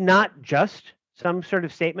and that's not just some sort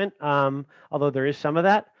of statement. Although there is some of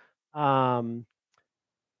that. Um,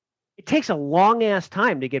 it takes a long ass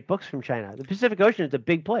time to get books from China. The Pacific Ocean is a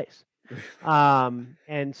big place.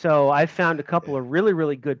 And so I've found a couple of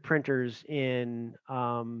really good printers in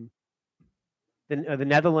the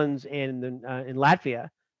Netherlands and in Latvia.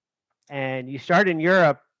 And you start in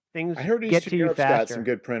Europe, things I heard get Eastern to you Europe's got some faster.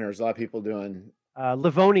 good printers. A lot of people doing.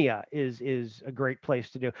 Livonia is a great place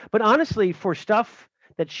to do. But honestly, for stuff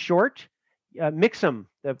that's short, Mixum,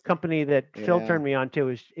 the company that Phil Yeah. turned me on to,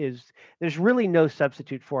 is there's really no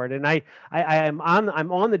substitute for it. And I'm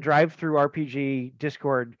on the Drive Through RPG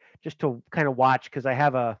Discord just to kind of watch, because I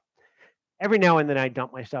have every now and then I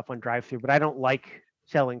dump my stuff on Drive Through, but I don't like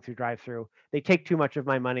selling through Drive Through. They take too much of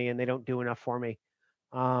my money and they don't do enough for me.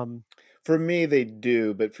 For me, they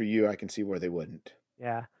do, but for you, I can see where they wouldn't.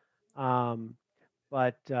 Yeah.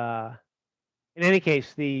 But in any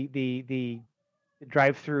case, the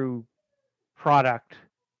Drive Through product,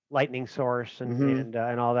 Lightning Source, and Hmm.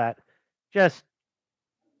 and all that, just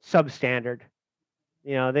substandard.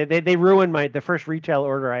 They ruined the first retail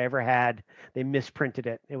order I ever had. They misprinted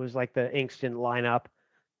it. It was like the inks didn't line up,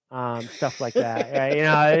 stuff like that.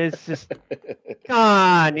 It's just, come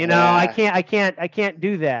on. Yeah. I can't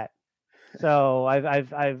do that. So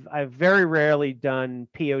I've very rarely done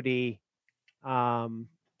POD,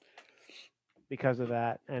 because of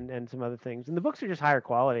that, and some other things. And the books are just higher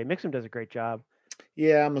quality. Mixum does a great job.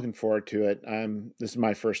 Yeah, I'm looking forward to it. This is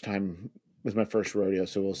my first time. This is my first rodeo,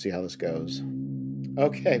 so we'll see how this goes.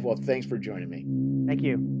 Okay, well, thanks for joining me. Thank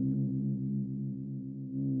you.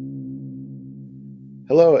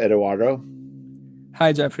 Hello, Eduardo.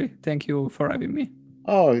 Hi, Jeffrey. Thank you for having me.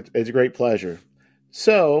 Oh, it's a great pleasure.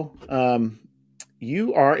 So,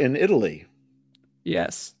 you are in Italy,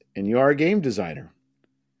 Yes, and you are a game designer.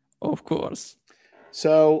 of course.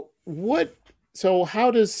 So, what? So,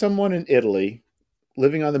 how does someone in Italy,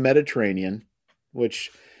 living on the Mediterranean,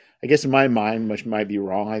 which I guess in my mind, which might be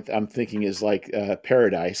wrong, I'm thinking is like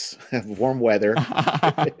paradise, warm weather,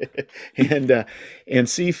 and uh, and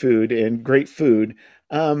seafood and great food.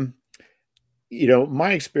 Um,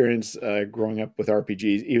 my experience growing up with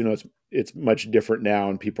RPGs, even though it's much different now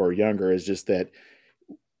and people are younger, is just that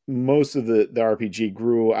most of the RPG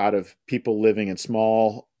grew out of people living in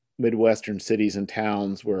small Midwestern cities and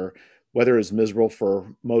towns where weather is miserable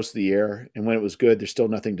for most of the year, and when it was good, there's still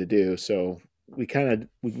nothing to do. So we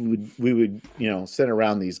would sit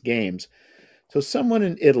around these games. So someone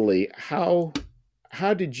in Italy, how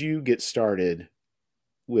did you get started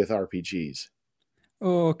with RPGs?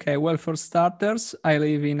 Okay, well, for starters, I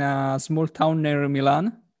live in a small town near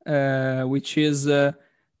Milan, which is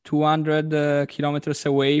 200 kilometers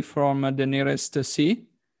away from the nearest sea,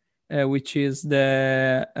 which is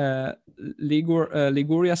the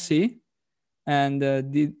Liguria Sea.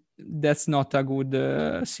 And that's not a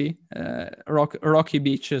good sea, rocky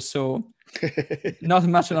beach, so not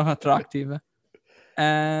much not attractive.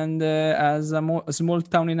 And as a small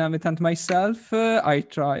town inhabitant myself,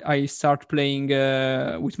 I start playing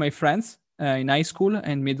with my friends in high school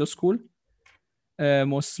and middle school.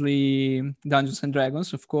 mostly Dungeons and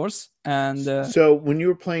Dragons, of course. And so when you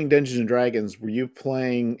were playing Dungeons and Dragons, were you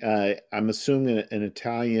playing? I'm assuming an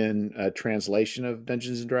Italian translation of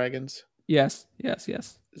Dungeons and Dragons. yes.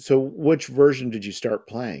 So which version did you start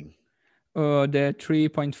playing? The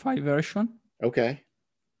 3.5 version. Okay.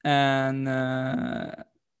 And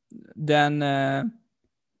then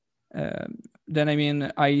I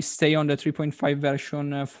mean, I stay on the 3.5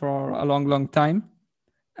 version for a long time.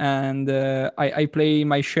 And I play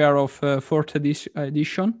my share of fourth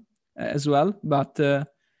edition as well, but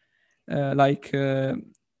like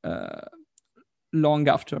long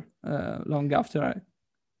after.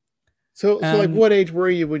 So like, what age were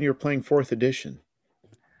you when you were playing fourth edition?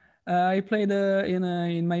 I played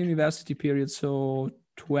in my university period, so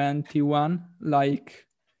 21, like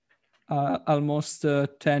almost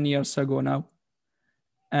 10 years ago now.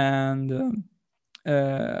 And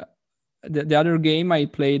the other game I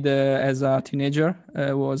played as a teenager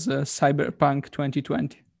was Cyberpunk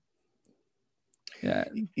 2020. Yeah,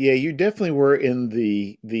 you definitely were in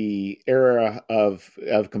the era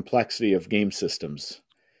of complexity of game systems,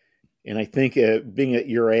 and I think being at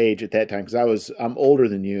your age at that time, because I'm older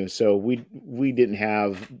than you, so we didn't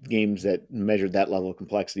have games that measured that level of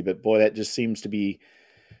complexity. But boy, that just seems to be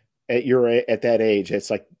at that age,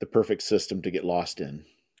 it's like the perfect system to get lost in.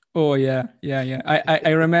 Oh yeah.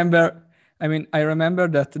 I remember. I mean, I remember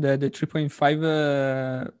that the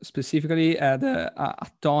 3.5 specifically had a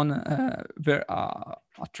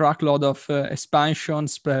truckload of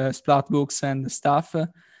expansions, splat books, and stuff,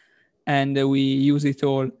 and we use it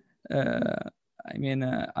all. I mean,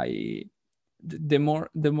 the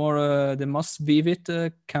most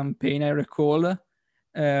vivid campaign I recall.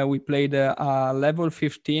 We played a level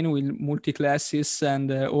 15 with multi-classes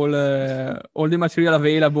and all the material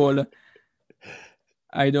available.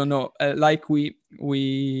 I don't know. Like we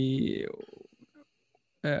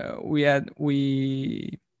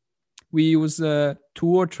use 2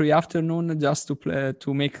 or 3 afternoon just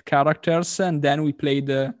to make characters, and then we played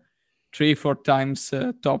 3-4 times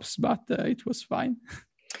tops, but it was fine.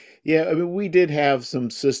 Yeah, I mean, we did have some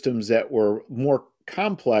systems that were more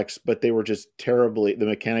complex, but they were just the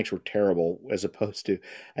mechanics were terrible as opposed to,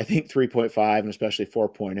 I think 3.5 and especially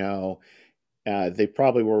 4.0. They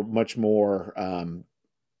probably were much more,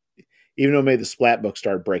 even though maybe the splat book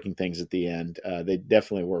started breaking things at the end, they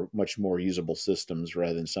definitely were much more usable systems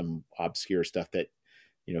rather than some obscure stuff that,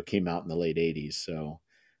 came out in the late 80s. So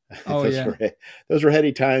those were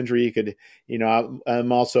heady times where you could,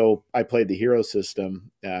 I played the hero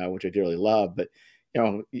system, which I dearly love, but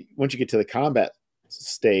once you get to the combat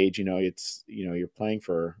stage, you're playing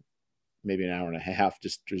for maybe an hour and a half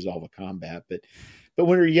just to resolve a combat. But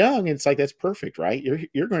when you're young, it's like, that's perfect, right?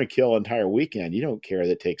 You're going to kill an entire weekend. You don't care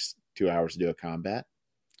that it takes 2 hours to do a combat.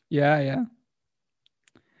 Yeah.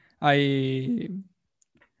 I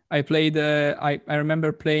played. I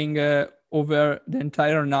remember playing over the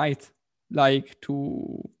entire night, like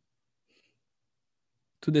to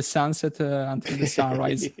the sunset until the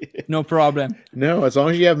sunrise. No problem. No, as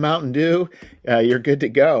long as you have Mountain Dew, you're good to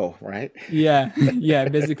go, right? Yeah,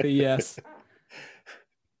 basically yes.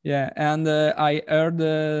 Yeah, and I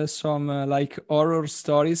heard some like horror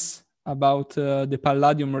stories about the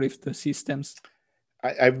Palladium Rift systems.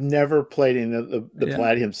 I've never played in the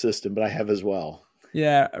Palladium system, but I have as well.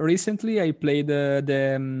 Yeah, recently I played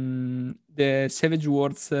the Savage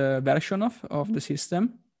Worlds version of the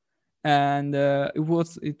system, and it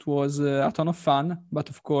was a ton of fun. But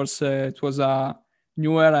of course, it was a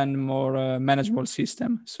newer and more manageable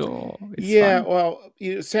system. So it's fun. Well,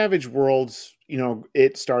 Savage Worlds,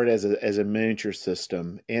 it started as a miniature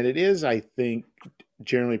system, and it is, I think,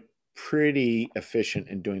 generally pretty efficient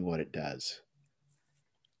in doing what it does.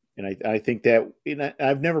 And I think that,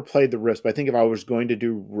 I've never played the Rifts, but I think if I was going to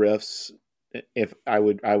do Rifts, if I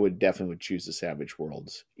would definitely choose the Savage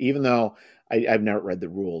Worlds, even though I've never read the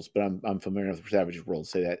rules, but I'm familiar with Savage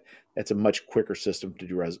Worlds. Say that's a much quicker system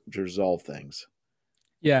to resolve things.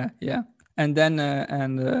 Yeah, and then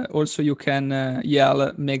also you can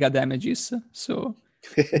yell mega damages. So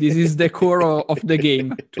this is the core of the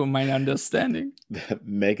game, to my understanding.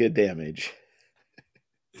 Mega damage.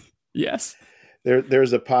 Yes.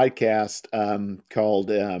 There's a podcast called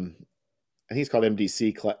I think it's called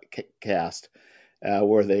MDC Cast,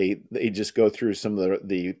 where they just go through some of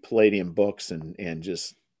the Palladium books and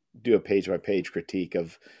just do a page by page critique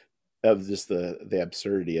of just the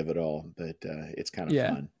absurdity of it all. But it's kind of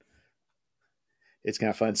fun. It's kind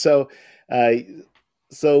of fun. So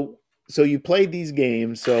so you played these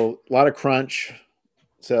games. So a lot of crunch.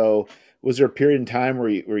 So was there a period in time where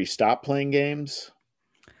you stopped playing games?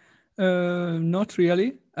 Not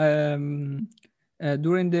really.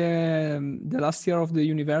 During the last year of the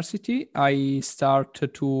university, I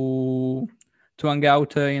started to hang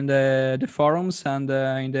out in the forums and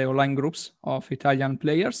in the online groups of Italian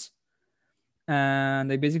players,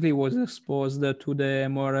 and I basically was exposed to the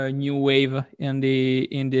more new wave in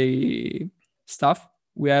the stuff.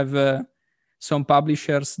 We have some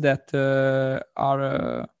publishers that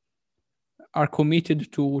are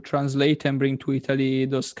committed to translate and bring to Italy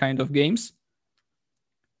those kind of games.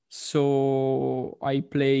 So I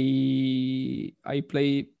play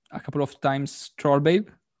a couple of times Trollbabe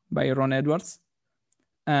by Ron Edwards,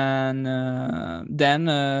 and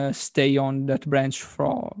then stay on that branch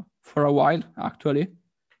for a while actually.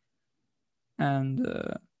 And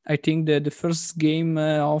I think that the first game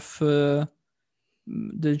of the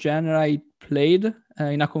genre I played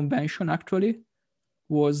in a convention actually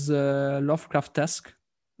was Lovecraft-esque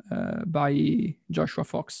by Joshua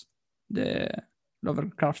Fox, the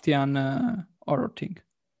Lovecraftian horror thing.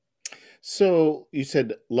 So you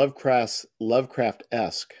said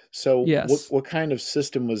Lovecraft-esque. So Yes. what kind of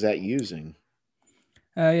system was that using?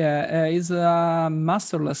 It's a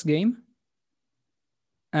masterless game,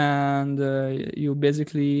 and you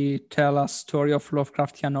basically tell a story of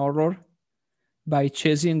Lovecraftian horror by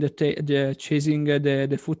chasing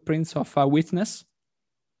the footprints of a witness,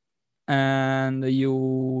 and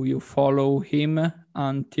you follow him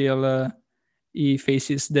until he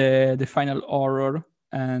faces the final horror,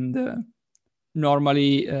 and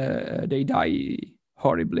normally they die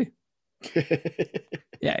horribly.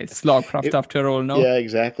 Yeah, it's Lovecraft after all, no? Yeah,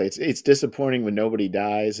 exactly. It's disappointing when nobody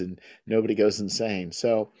dies and nobody goes insane.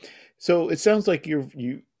 So it sounds like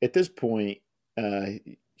you at this point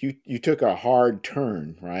you took a hard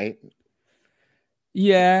turn, right?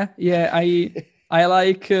 Yeah. I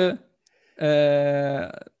like.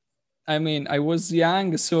 I mean, I was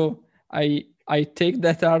young, so I take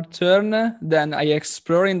that hard turn. Then I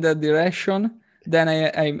explore in that direction. Then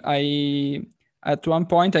I at one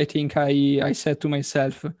point I think I said to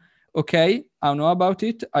myself, okay, I know about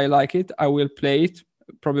it. I like it. I will play it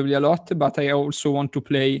probably a lot, but I also want to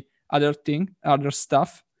play other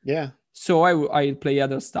stuff. Yeah. So I play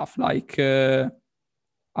other stuff like.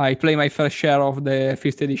 I play my fair share of the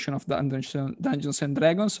 5th edition of Dungeons and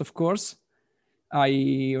Dragons, of course.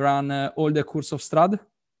 I run all the Curse of Strahd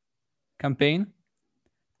campaign.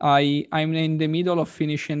 I'm in the middle of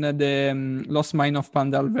finishing the Lost Mine of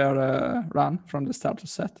Phandelver run from the starter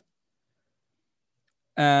set.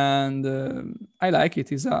 And I like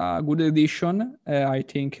it. It's a good edition. I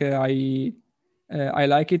think I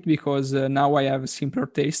like it because now I have a simpler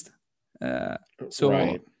taste. So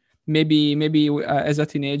right. Maybe as a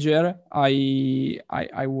teenager,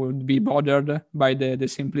 I would be bothered by the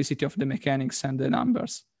simplicity of the mechanics and the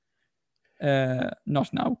numbers.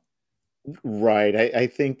 Not now. Right. I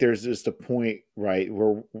think there's just a point, right,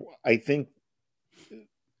 where I think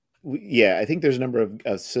there's a number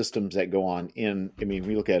of systems that go on in. I mean,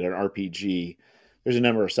 we look at an RPG. There's a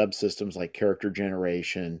number of subsystems like character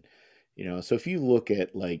generation. So if you look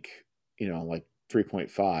at like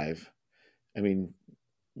 3.5, I mean,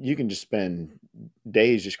 you can just spend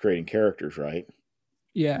days just creating characters, right?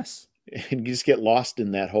 Yes. And you just get lost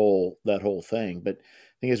in that whole thing. But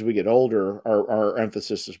I think as we get older, our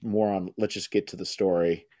emphasis is more on let's just get to the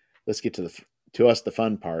story. Let's get to the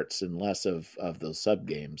fun parts and less of those sub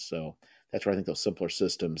games. So that's where I think those simpler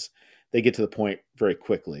systems, they get to the point very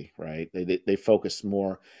quickly, right? They focus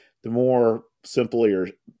more. The simpler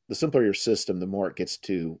your system, the more it gets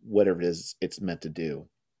to whatever it is it's meant to do.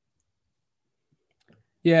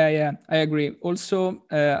 Yeah, I agree. Also,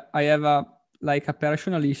 I have a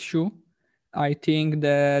personal issue. I think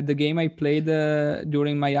the game I played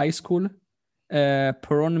during my high school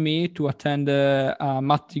prone me to attend a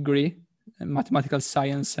math degree, mathematical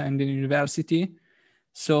science, and in university.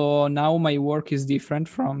 So now my work is different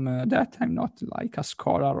from that. I'm not like a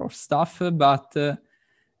scholar or stuff, but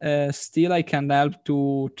still I can help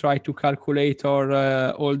to try to calculate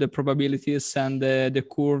all the probabilities and the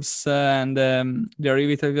curves and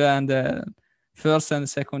derivative and the first and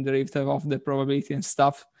second derivative of the probability and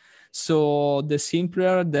stuff. So the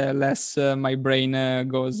simpler, the less my brain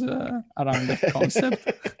goes around that concept.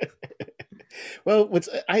 Well,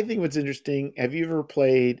 I think what's interesting, have you ever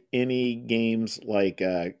played any games like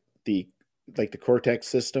the Cortex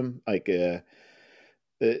system? Like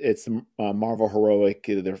it's Marvel Heroic,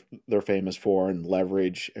 they're famous for, and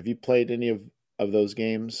Leverage. Have you played any of those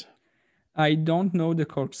games? I don't know the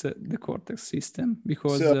Cortex system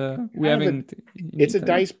because we kind of haven't. It's a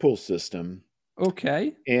dice pool system.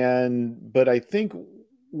 Okay. But I think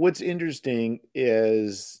what's interesting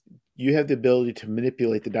is you have the ability to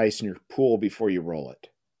manipulate the dice in your pool before you roll it.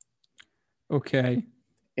 Okay.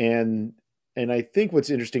 And I think what's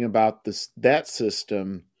interesting about that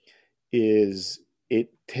system is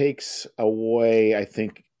it takes away, I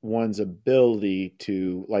think, one's ability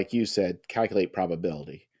to, like you said, calculate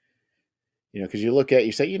probability. Because you look at,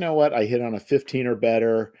 you say, you know what, I hit on a 15 or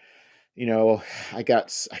better. I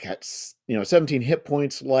got 17 hit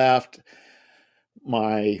points left.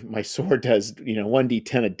 My sword does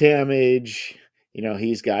 1d10 of damage.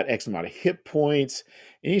 He's got X amount of hit points,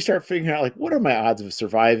 and you start figuring out, like, what are my odds of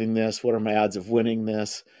surviving this? What are my odds of winning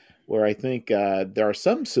this? Where I think there are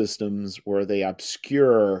some systems where they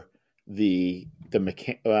obscure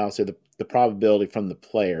I'll say the probability from the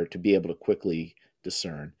player to be able to quickly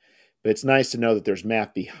discern. But it's nice to know that there's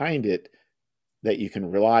math behind it that you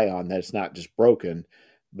can rely on, that it's not just broken.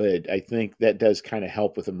 But I think that does kind of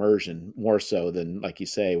help with immersion more so than, like you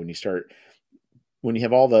say, when you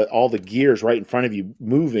have all the gears right in front of you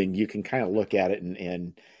moving, you can kind of look at it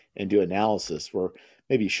and do analysis, where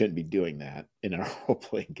maybe you shouldn't be doing that in a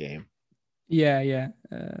role-playing game. Yeah.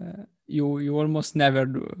 You almost never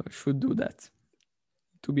should do that,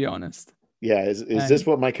 to be honest. Yeah, is this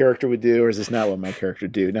what my character would do, or is this not what my character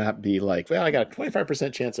would do? Not be like, well, I got a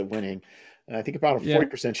 25% chance of winning, and I think about a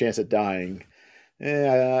 40% chance of dying.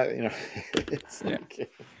 It's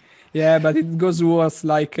like... Yeah, but it goes worse.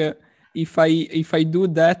 Like if I do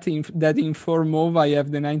that in 4 move, I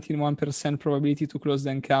have the 91% probability to close the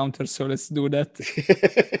encounter. So let's do that.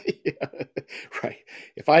 Yeah, right.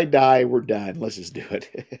 If I die, we're done. Let's just do it.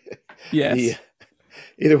 Yes.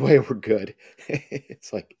 Either way, we're good.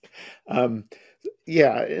 It's like,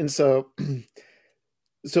 yeah. And so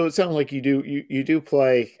it sounds like you do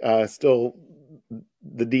play still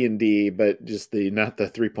the D&D, but just not the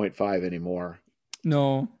 3.5 anymore.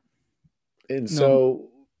 No. And so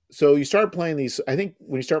you start playing these, I think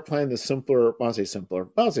when you start playing the simpler.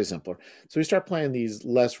 So you start playing these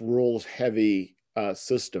less rules heavy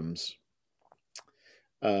systems.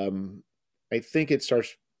 I think it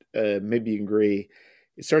starts, maybe you can agree,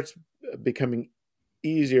 it starts becoming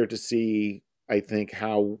easier to see, I think,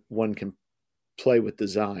 how one can play with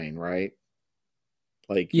design, right?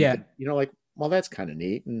 Like, like, well, that's kind of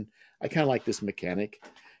neat, and I kind of like this mechanic.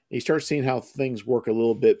 And you start seeing how things work a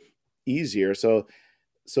little bit easier. So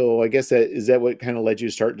I guess that what kind of led you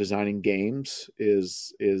to start designing games,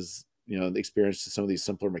 is the experience to some of these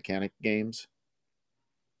simpler mechanic games.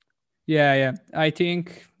 Yeah. I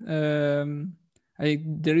think there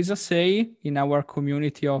is a say in our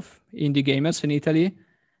community of indie gamers in Italy,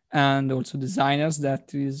 and also designers,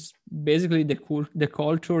 that is basically the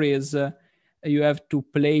culture is you have to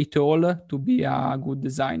play it all to be a good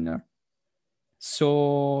designer.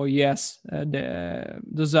 So yes,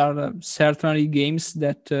 those are certainly games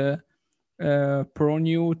that prone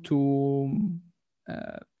you to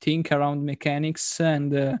think around mechanics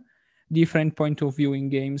and different point of view in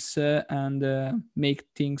games, and make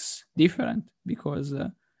things different, because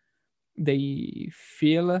they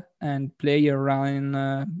feel and play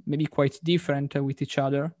around maybe quite different with each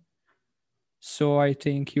other. So I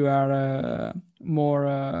think you are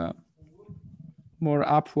more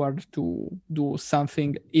upward to do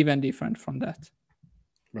something even different from that.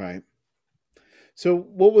 Right. So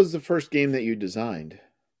what was the first game that you designed?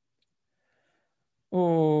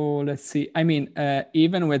 Oh, let's see. I mean,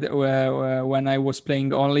 even with when I was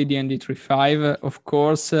playing only D&D 3.5, of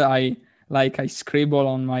course, I scribble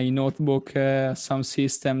on my notebook some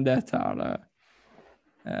system that are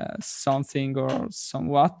something or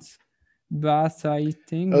somewhat. But I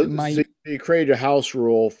think so you created a house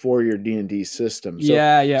rule for your D&D system. So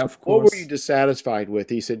yeah, of course. What were you dissatisfied with?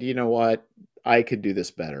 He said, you know what, I could do this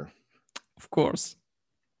better. Of course.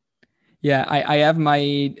 Yeah, I have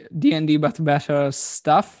my D&D but better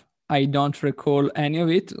stuff. I don't recall any of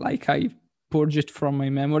it. Like, I purge it from my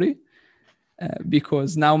memory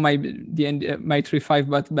because now my D&D, my 3.5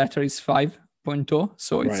 but better is 5.0,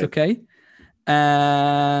 so it's okay.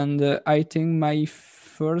 And I think my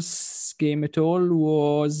first game at all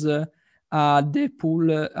was a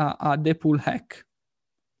Deadpool hack.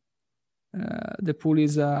 Deadpool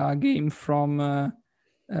is a game from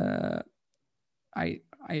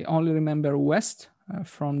I only remember West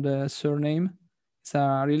from the surname. It's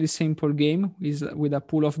a really simple game with a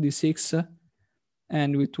pool of D6,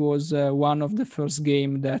 and it was one of the first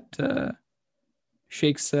game that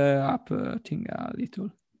shakes up thing a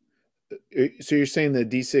little. So you're saying the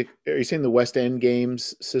D6? Are you saying the West End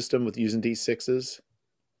games system with using D6s?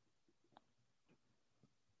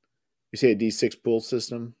 You say a D6 pool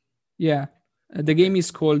system? Yeah, the game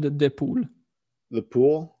is called The Pool. The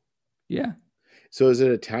Pool? Yeah. So is it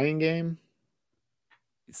an Italian game?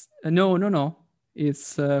 No.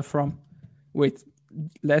 It's from... Wait,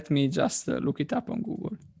 let me just look it up on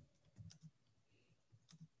Google.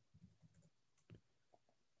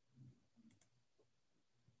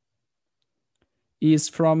 Is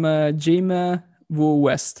from Jim Wu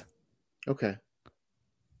West. Okay.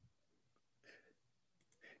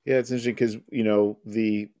 Yeah, it's interesting because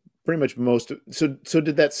the pretty much most. So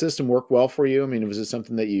did that system work well for you? I mean, was it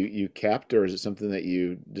something that you kept, or is it something that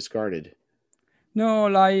you discarded? No,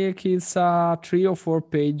 like it's a 3 or 4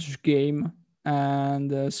 page game,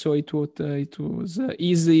 and so it was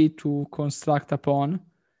easy to construct upon.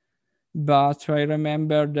 But I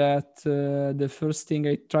remember that the first thing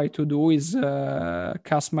I try to do is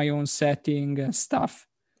cast my own setting and stuff.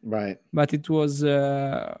 Right. But it was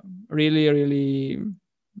really, really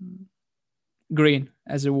green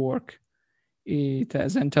as a work. It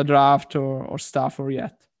hasn't a draft or stuff or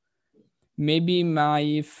yet. Maybe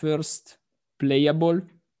my first playable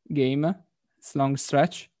game, it's long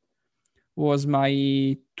stretch, was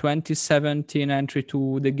my 2017 entry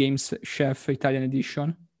to the Games Chef Italian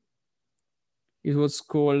edition. It was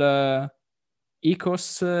called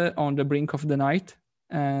Ecos on the Brink of the Night,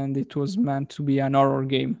 and it was meant to be an horror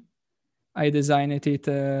game. I designed it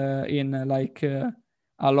in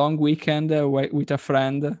a long weekend with a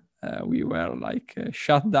friend. We were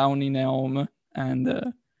shut down in a home,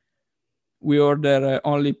 and we ordered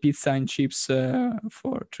only pizza and chips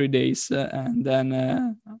for 3 days, and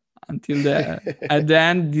then until at the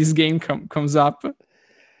end this game comes up.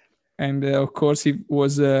 And of course, it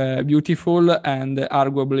was beautiful and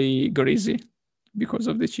arguably greasy because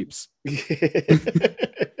of the chips.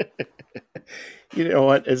 You know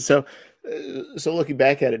what? And so looking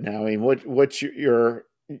back at it now, I mean, what's your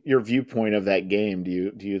viewpoint of that game? Do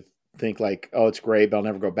you think like, oh, it's great, but I'll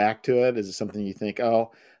never go back to it? Is it something you think,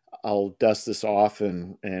 oh, I'll dust this off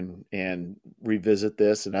and revisit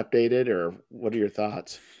this and update it, or what are your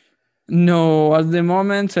thoughts? No, at the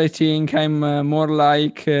moment, I think I'm more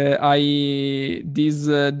like this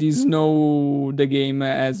know the game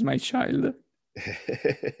as my child.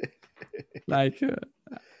 Like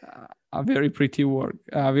a very pretty work,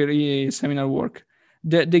 a very seminal work.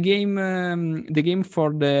 The game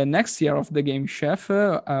for the next year of the Game Chef,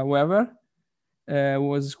 however,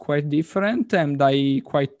 was quite different, and I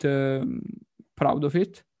quite proud of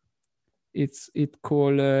it. It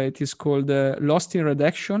is called Lost in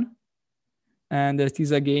Redaction. And it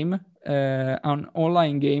is a game, an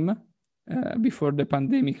online game, before the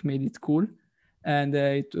pandemic made it cool. And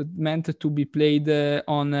it was meant to be played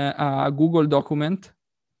on a Google document.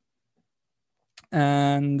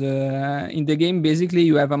 And in the game, basically,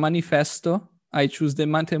 you have a manifesto. I choose the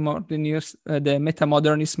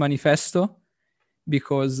Metamodernist Manifesto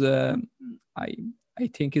because I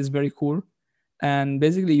think it's very cool. And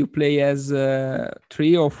basically, you play as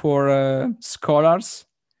 3 or 4 scholars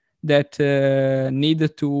that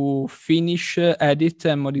need to finish, edit,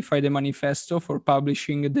 and modify the manifesto for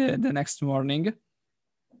publishing the next morning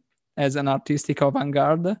as an artistic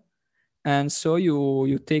avant-garde. And so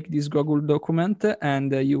you take this Google document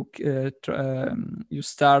and you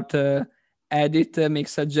start edit, make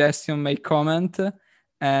suggestion, make comment,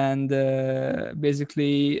 and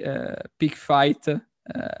basically pick fight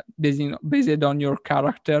based on your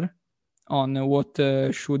character on what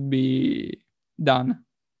should be done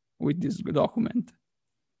with this document.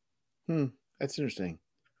 That's interesting.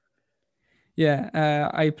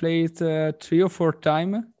 Yeah, I played 3 or 4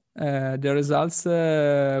 times. The results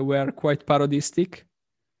were quite parodistic,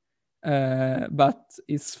 but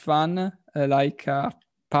it's fun, like a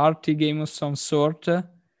party game of some sort,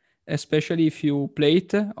 especially if you play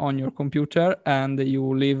it on your computer and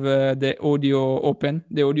you leave the audio open.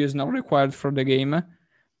 The audio is not required for the game,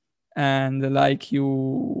 and like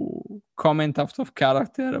you comment out of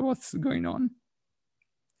character what's going on.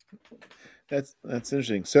 That's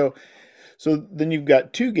interesting. So then you've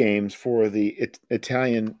got 2 games for the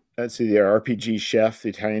Italian, let's see, the RPG Chef, the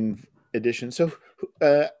Italian edition. So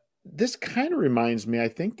this kind of reminds me, I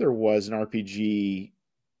think there was an RPG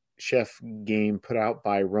Chef game put out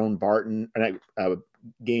by Ron Barton,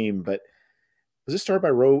 game, but was it started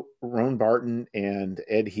by Ron Barton and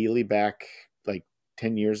Ed Healy back like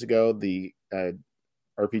 10 years ago, the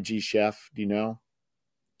RPG Chef? Do you know?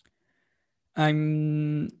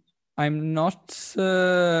 I'm not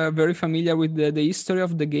very familiar with the history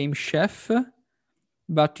of the Game Chef,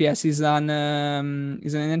 but yes, it's an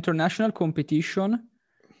international competition.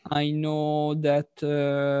 I know that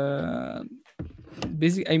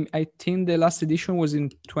basically I think the last edition was in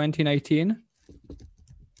 2019,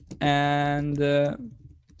 and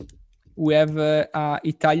we have a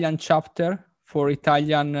Italian chapter for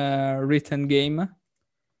Italian written game,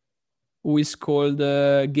 who is called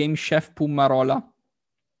Game Chef Pumarola.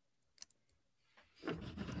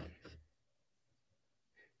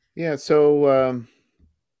 Yeah. So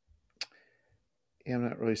yeah, I'm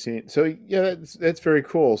not really seeing. So yeah, that's very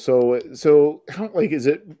cool. So how like is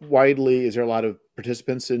it widely? Is there a lot of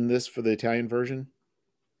participants in this for the Italian version?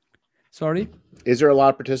 Sorry. Is there a lot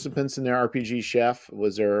of participants in the RPG Chef?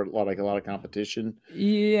 Was there a lot of competition?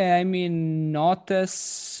 Yeah, I mean, not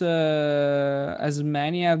as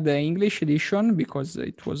many as the English edition because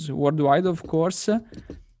it was worldwide, of course.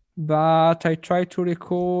 But I try to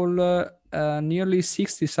recall nearly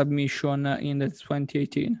 60 submission in the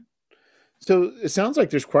 2018. So it sounds like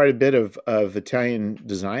there's quite a bit of Italian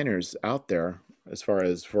designers out there as far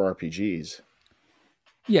as for RPGs.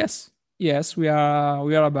 Yes, yes, we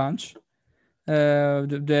are a bunch.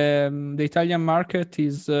 The Italian market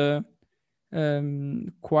is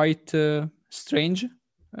quite strange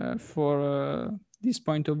for this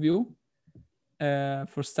point of view.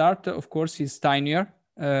 For start, of course, is tinier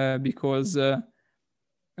because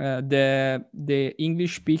the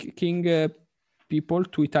English speaking people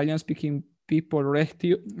to Italian speaking people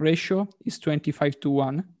ratio is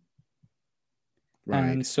 25-1. Right.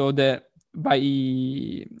 And so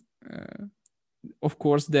of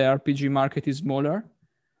course the RPG market is smaller,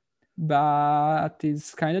 but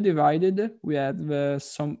it's kind of divided. We have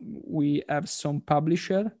some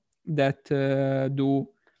publisher that do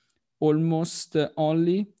almost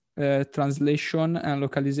only translation and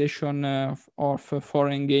localization of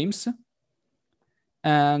foreign games,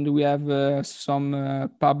 and we have some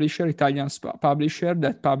Italian publisher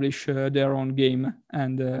that publish their own game,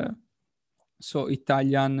 and so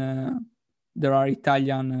Italian. There are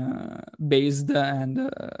Italian based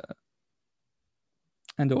and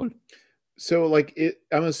all. So like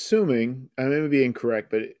I'm assuming I may be incorrect,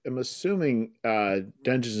 but I'm assuming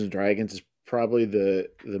Dungeons and Dragons is probably the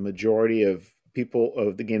majority of people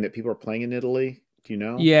of the game that people are playing in Italy. Do you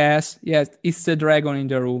know? Yes, it's the dragon in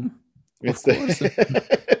the room. Of course.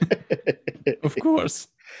 Of course.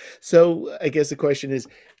 So I guess the question is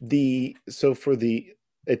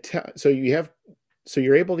so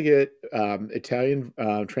you're able to get Italian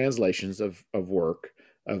translations of work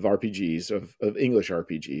of RPGs of English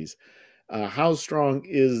RPGs. How strong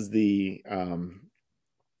is the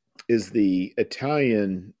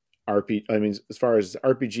Italian RPG? I mean, as far as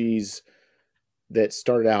RPGs that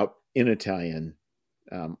started out in Italian,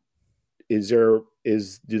 do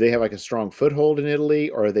they have like a strong foothold in Italy,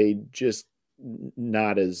 or are they just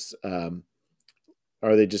not as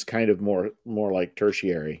are they just kind of more like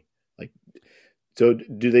tertiary? Like, so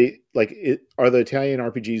do they are the Italian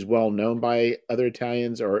RPGs well known by other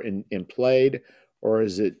Italians or in played, or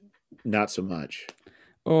is it not so much?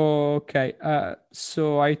 Okay,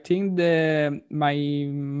 so I think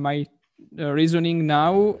my reasoning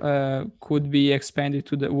now could be expanded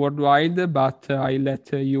to the worldwide, but I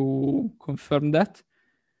let you confirm that.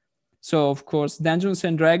 So of course, Dungeons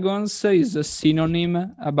and Dragons is a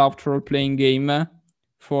synonym about role-playing game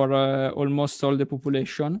for almost all the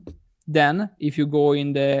population. Then, if you go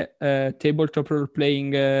in the tabletop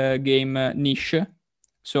role-playing game niche,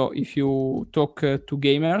 so if you talk to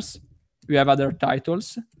gamers, we have other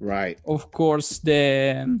titles. Right. Of course,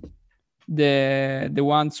 the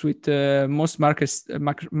ones with most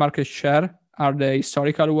market share are the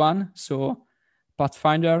historical one. So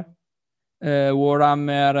Pathfinder,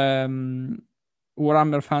 Warhammer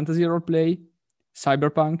Fantasy Roleplay,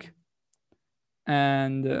 Cyberpunk,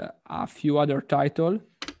 and a few other titles.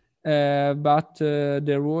 But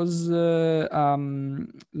there was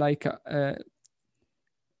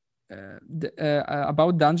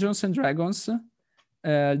about Dungeons and Dragons.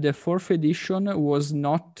 The 4th edition was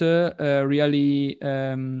not really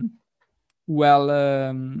well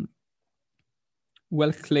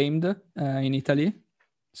claimed in Italy,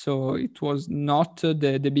 so it was not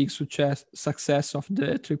the big success of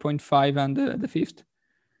the 3.5 and the 5th.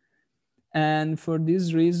 And for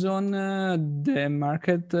this reason, the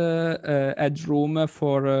market had room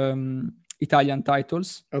for Italian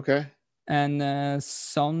titles. Okay. And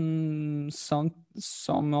some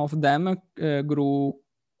of them grew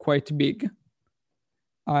quite big.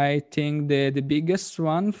 I think the biggest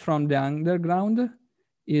one from the underground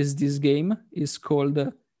is this game. It's called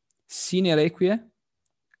Sine Requie.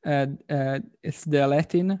 It's the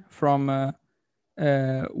Latin from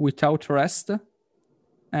without rest,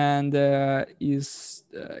 and is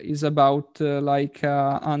about like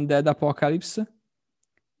undead apocalypse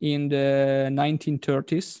in the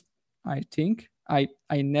 1930s. I think I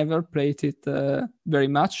never played it very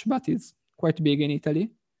much, but it's quite big in Italy.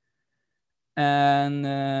 And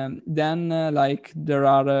then like there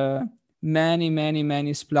are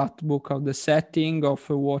many splat book of the setting of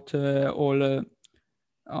what all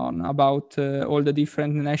about all the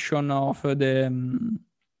different nation of the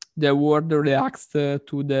the world reacts to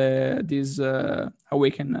this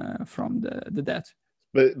awaken from the dead.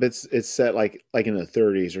 But it's set like in the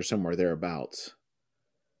 30s or somewhere thereabouts.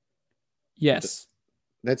 Yes.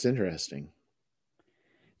 That's interesting.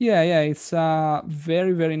 Yeah, it's a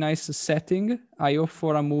very, very nice setting. I hope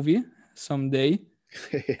for a movie someday.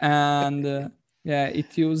 And yeah,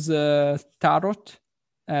 it uses tarot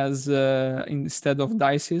as instead of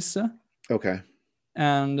dices. Okay.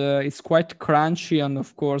 And it's quite crunchy, and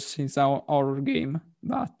of course, it's our horror game.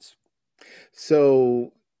 But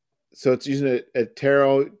so it's using a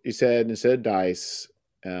tarot, you said, instead of dice.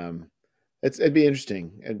 It'd be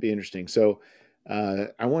interesting. It'd be interesting. So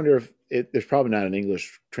I wonder if there's probably not an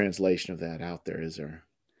English translation of that out there, is there?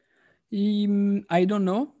 I don't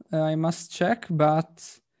know. I must check.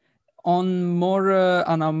 But on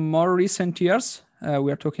a more recent years,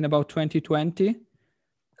 we are talking about 2020.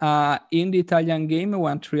 In the Italian game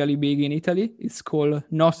went really big in Italy. It's called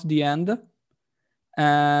Not the End,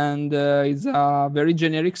 and it's a very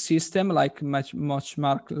generic system, like much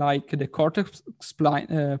like the Cortex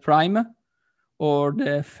Prime or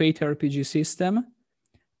the Fate RPG system.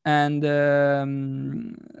 And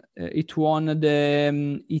it won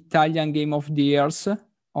the Italian Game of the Years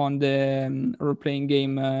on the role-playing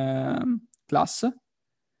game class.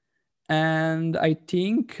 And I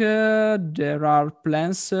think there are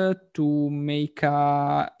plans to make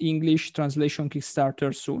a English translation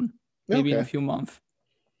Kickstarter soon, maybe in a few months.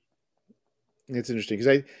 It's interesting because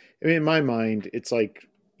I mean, in my mind, it's like,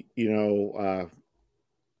 it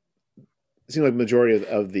seems like the majority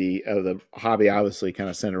of the hobby obviously kind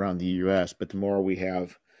of centered around the U.S., but the more we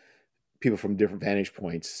have people from different vantage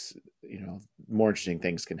points, more interesting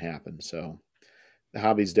things can happen. So the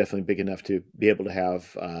hobby is definitely big enough to be able to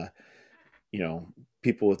have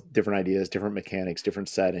people with different ideas, different mechanics, different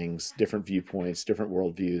settings, different viewpoints, different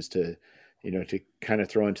worldviews to kind of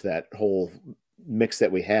throw into that whole mix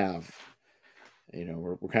that we have.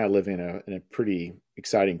 We're kind of living in a pretty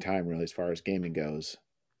exciting time, really, as far as gaming goes.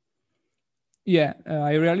 Yeah,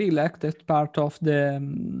 I really like that part of the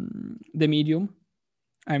medium.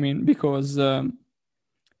 I mean, because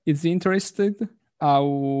it's interesting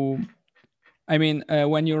how. I mean,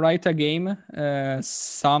 when you write a game,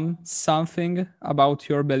 something about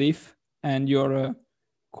your belief and your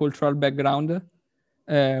cultural background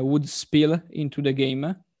would spill into the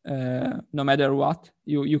game, no matter what.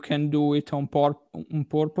 You can do it on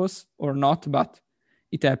purpose or not, but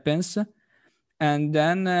it happens. And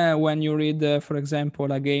then when you read, for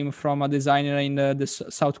example, a game from a designer in the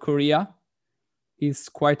South Korea, it's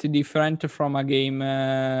quite different from a game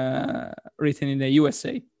written in the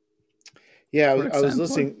USA. Yeah, I was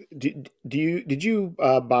listening. Did you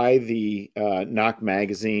buy the Knock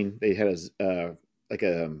magazine? They had a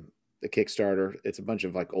Kickstarter. It's a bunch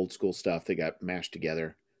of like old school stuff they got mashed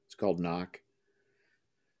together. It's called Knock.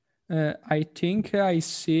 I think I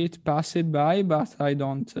see it pass it by, but I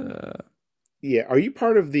don't. Yeah, are you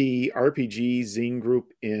part of the RPG zine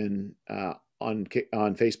group on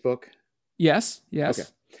Facebook? Yes. Okay.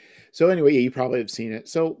 So anyway, you probably have seen it.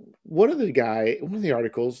 So one of the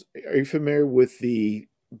articles, are you familiar with the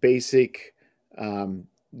basic,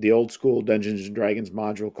 the old school Dungeons and Dragons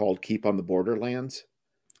module called Keep on the Borderlands?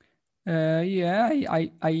 Yeah,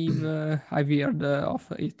 I've heard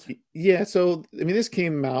of it. Yeah, so I mean, this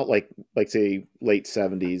came out like say late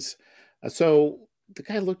 70s. So the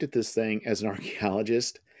guy looked at this thing as an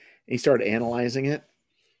archaeologist, and he started analyzing it,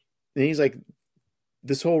 and he's like,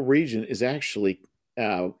 this whole region is actually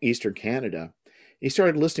Eastern Canada. He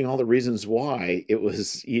started listing all the reasons why it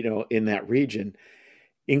was, in that region,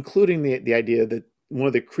 including the idea that one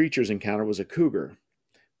of the creatures encountered was a cougar,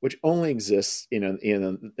 which only exists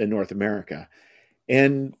in North America.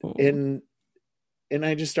 And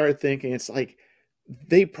I just started thinking, it's like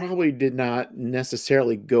they probably did not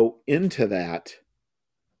necessarily go into that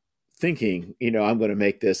thinking, I'm going to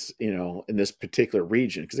make this, in this particular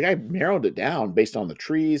region, because the guy narrowed it down based on the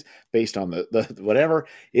trees, based on the whatever,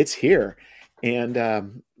 it's here. And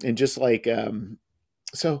just like,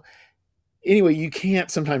 so anyway, you can't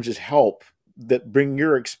sometimes just help that bring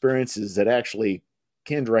your experiences that actually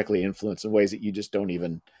can directly influence in ways that you just don't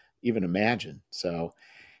even imagine. So,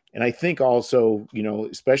 and I think also,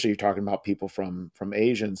 especially you're talking about people from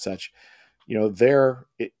Asia and such, they're,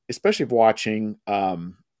 especially if watching,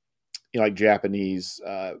 like Japanese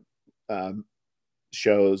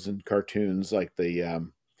shows and cartoons, like I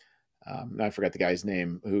forgot the guy's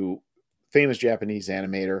name, who famous Japanese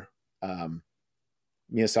animator,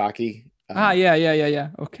 Miyazaki. Yeah.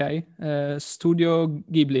 Okay. Studio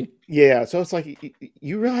Ghibli. Yeah. So it's like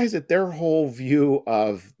you realize that their whole view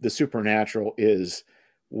of the supernatural is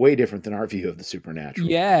way different than our view of the supernatural.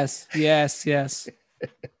 Yes.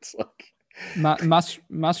 It's like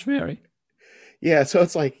Much very. yeah, so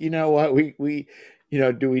it's like, you know what, we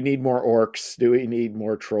do we need more orcs? Do we need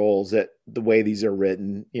more trolls? That the way these are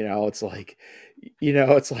written, it's like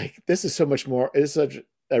this is so much more. It's such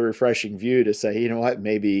a refreshing view to say, you know what,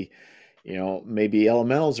 maybe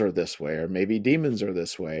elementals are this way, or maybe demons are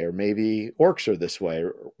this way, or maybe orcs are this way.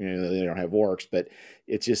 Or, they don't have orcs, but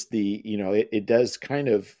it's just it does kind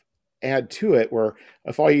of add to it where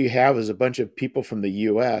if all you have is a bunch of people from the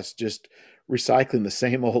U.S. just recycling the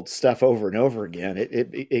same old stuff over and over again,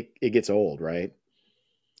 it gets old, right?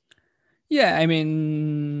 Yeah, I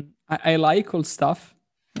mean, I like old stuff,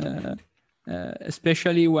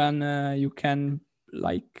 especially when you can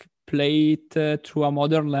like play it through a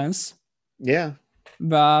modern lens. Yeah.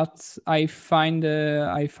 But I find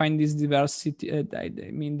this diversity. I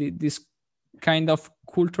mean, this kind of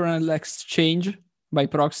cultural exchange by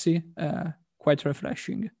proxy quite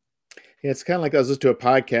refreshing. Yeah, it's kind of like I was listening to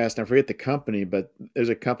a podcast, and I forget the company, but there's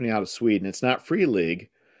a company out of Sweden. It's not Free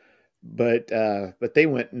League, but they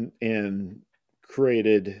went and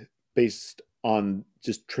created based on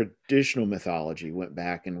just traditional mythology. Went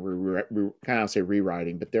back and kind of say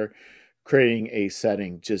rewriting, but they're creating a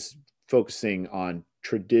setting just focusing on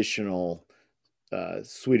traditional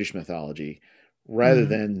Swedish mythology rather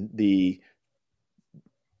than the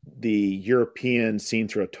European seen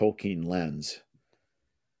through a Tolkien lens.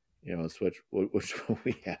 It's which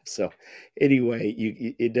we have. So anyway,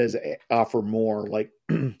 it does offer more. Like,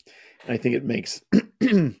 I think it makes,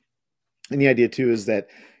 and the idea too is that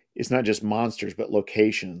it's not just monsters but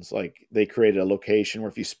locations. Like they created a location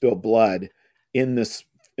where if you spill blood in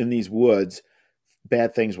these woods,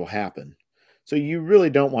 bad things will happen. So you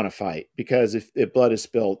really don't want to fight because if blood is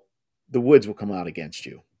spilled, the woods will come out against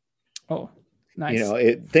you. Oh. Nice.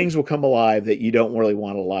 Things will come alive that you don't really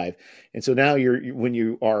want alive. And so now when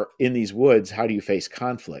you are in these woods, how do you face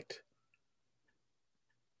conflict?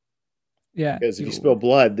 Yeah. Because if you spill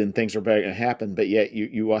blood, then things are going to happen, but yet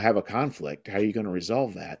you will have a conflict. How are you going to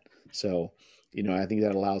resolve that? So, I think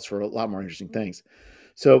that allows for a lot more interesting things.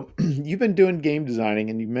 So you've been doing game designing,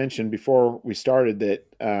 and you mentioned before we started that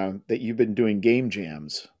you've been doing game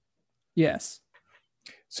jams. Yes.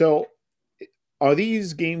 So are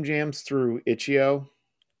these game jams through Itch.io?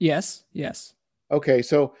 Yes. Okay,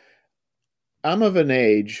 so I'm of an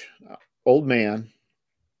age, old man.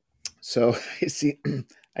 So I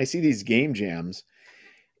see these game jams,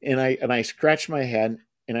 and I scratch my head,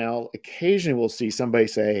 and I'll occasionally will see somebody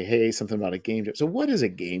say, "Hey, something about a game jam." So what is a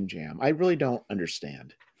game jam? I really don't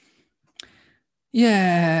understand.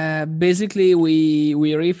 Yeah, basically we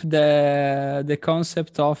riff the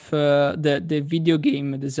concept of the video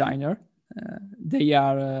game designer. They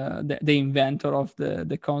are the inventor of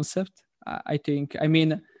the concept. I think. I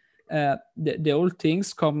mean, the whole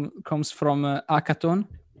things comes from hackathon.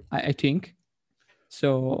 I think.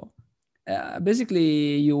 So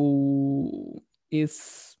basically,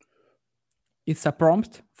 it's a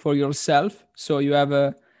prompt for yourself. So you have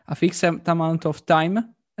a fixed amount of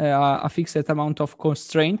time, a fixed amount of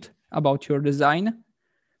constraint about your design.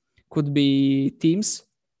 Could be themes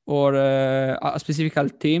or a specific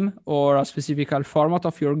theme or a specific format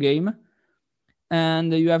of your game,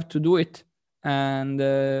 and you have to do it. And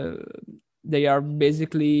they are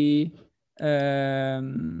basically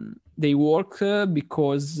they work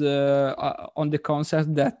because on the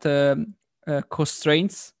concept that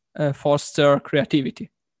constraints foster creativity.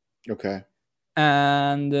 Okay.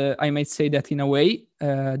 And I might say that in a way,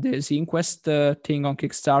 the ZineQuest thing on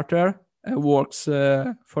Kickstarter works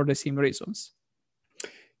for the same reasons.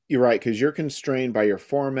 You're right, because you're constrained by your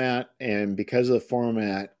format, and because of the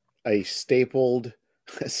format, a stapled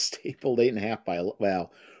 8.5 by,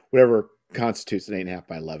 well, whatever constitutes an 8.5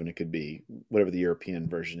 by 11. It could be whatever the European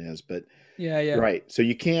version is, but yeah, right. So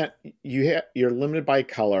you're limited by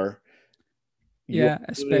color. Yeah,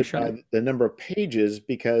 especially by the number of pages,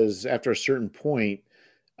 because after a certain point,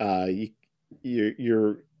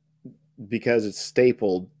 you're because it's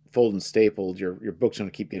stapled, folded and stapled, your book's going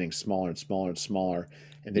to keep getting smaller and smaller and smaller,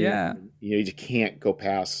 and then you just can't go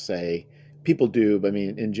past. Say people do, but I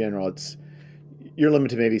mean in general, you're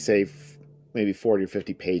limited to maybe 40 or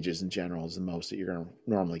 50 pages in general is the most that you're going to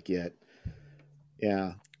normally get.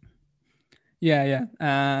 Yeah. Yeah,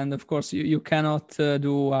 and of course you cannot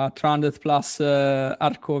do a 300 plus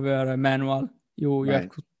hardcover manual. You Right.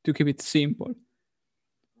 have to keep it simple.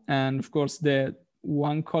 And of course, the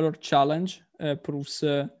one color challenge proves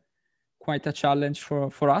quite a challenge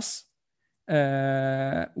for us.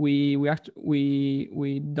 We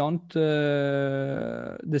don't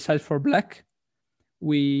decide for black.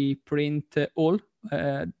 We print all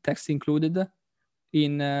text included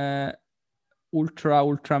in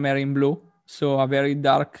ultramarine blue, so a very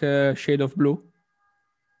dark shade of blue.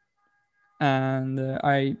 And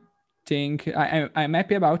I think I'm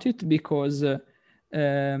happy about it because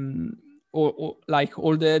like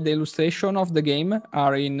all the illustration of the game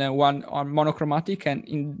are in one are monochromatic and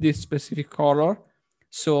in this specific color,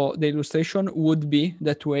 so the illustration would be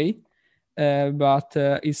that way, but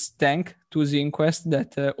it's thanks to ZineQuest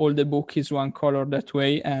that all the book is one color that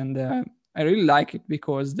way, and I really like it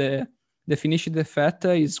because the finished effect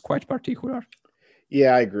is quite particular.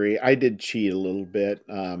 Yeah, I agree. I did cheat a little bit.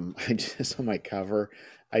 I just on my cover,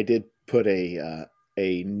 I did put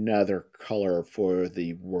another color for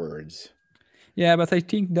the words. Yeah, but I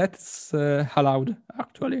think that's allowed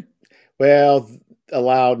actually. Well,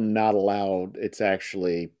 allowed and not allowed. It's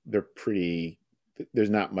actually they're pretty. There's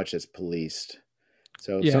not much that's policed.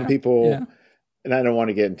 So some people, and I don't want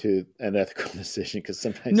to get into an ethical decision because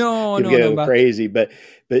sometimes people get a little crazy. But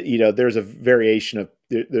there's a variation of.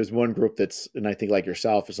 There's one group that's, and I think like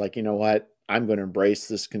yourself, is like, you know what, I'm going to embrace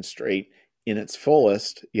this constraint in its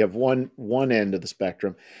fullest. You have one end of the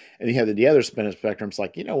spectrum, and you have the other spin of the spectrum. It's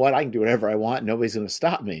like, you know what, I can do whatever I want. Nobody's going to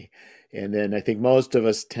stop me. And then I think most of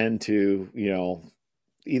us tend to,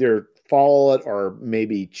 either follow it or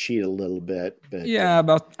maybe cheat a little bit. But yeah,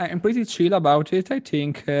 but I'm pretty chill about it. I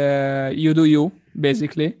think you do you,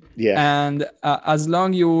 basically. Yeah. And as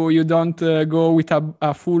long you don't go with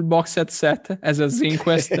a full box set as a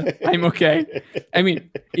ZineQuest, I'm okay. I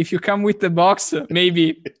mean, if you come with the box,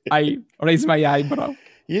 maybe I raise my eyebrow.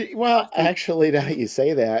 Well, actually, now you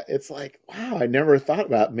say that, it's like, wow, I never thought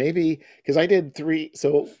about maybe, because I did 3.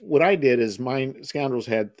 So what I did is mine, Scoundrels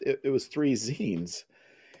had, it was 3 zines.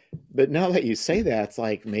 But now that you say that, it's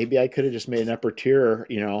like maybe I could have just made an upper tier.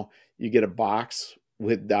 You get a box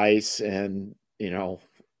with dice and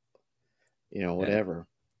whatever.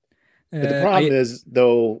 But the problem is,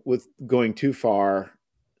 though, with going too far,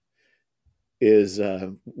 is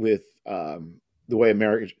with the way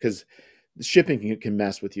America, because the shipping can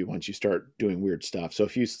mess with you once you start doing weird stuff. So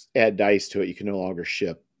if you add dice to it, you can no longer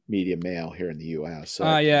ship media mail here in the U.S. So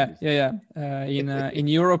in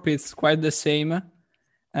Europe, it's quite the same.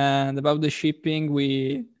 And about the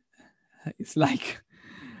shipping, it's like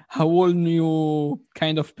a whole new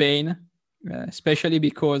kind of pain, especially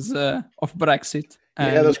because of Brexit.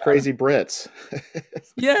 And, those crazy Brits.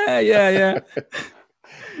 Yeah.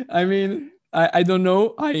 I mean, I don't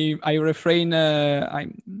know. I refrain. I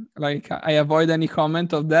avoid any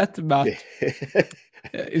comment of that, but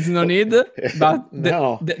it's no need. But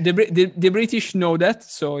no. the British know that,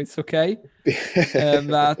 so it's okay.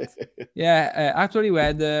 But yeah, actually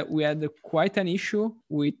we had quite an issue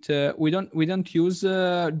with we don't use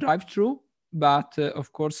drive-through, but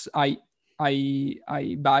of course I buy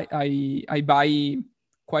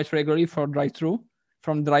quite regularly from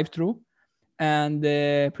drive-through, and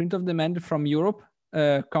the print of demand from Europe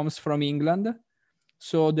comes from England.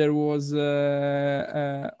 So there was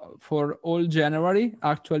for all January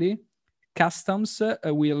actually. Customs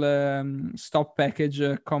will stop package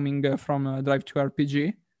coming from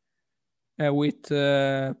Drive-to-RPG with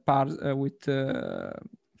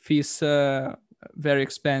fees very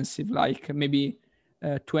expensive, like maybe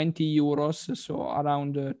 20 euros, so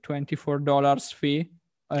around $24 fee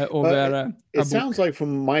over. It sounds like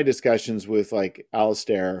from my discussions with like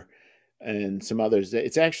Alistair and some others,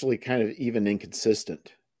 it's actually kind of even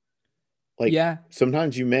inconsistent. Like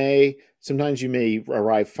sometimes you may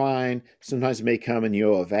arrive fine. Sometimes it may come and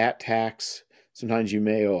you owe a VAT tax. Sometimes you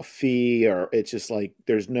may owe a fee, or it's just like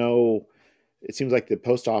it seems like the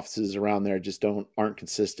post offices around there just aren't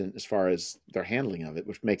consistent as far as their handling of it,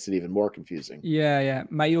 which makes it even more confusing. Yeah.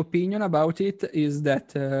 My opinion about it is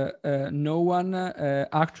that no one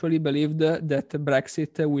actually believed that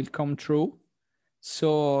Brexit will come true.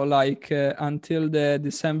 So until the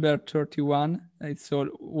December 31,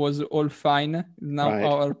 was all fine. Now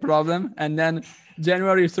our problem. And then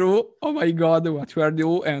January through, oh my God, what we are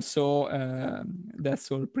doing. And so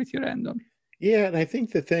that's all pretty random. Yeah. And I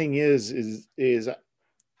think the thing is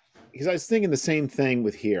because I was thinking the same thing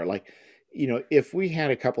with here. Like, if we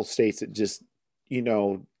had a couple states that just,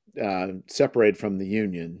 separated from the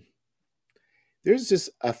union, because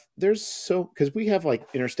we have like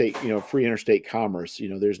interstate, free interstate commerce,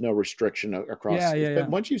 there's no restriction across. But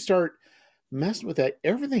once you start messing with that,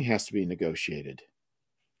 everything has to be negotiated,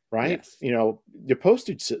 right? Yes. The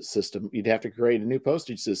postage system, you'd have to create a new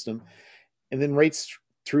postage system, and then rates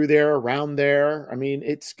through there, around there. I mean,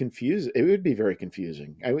 it's confusing. It would be very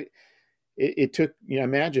confusing. It took,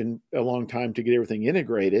 imagine a long time to get everything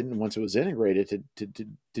integrated. And once it was integrated,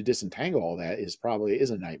 to disentangle all that is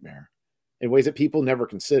a nightmare. in ways that people never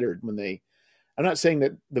considered when they. I'm not saying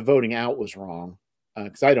that the voting out was wrong,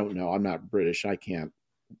 because I don't know. I'm not British. I can't,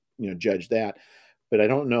 judge that. But I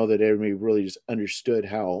don't know that everybody really just understood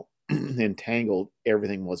how entangled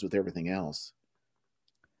everything was with everything else.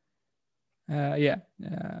 Yeah.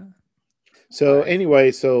 So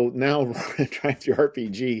anyway, so now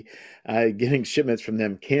DriveThruRPG, getting shipments from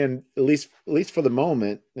them can at least for the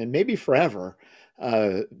moment and maybe forever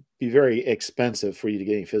be very expensive for you to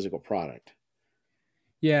get any physical product.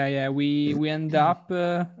 Yeah. We end up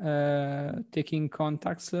taking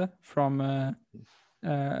contacts from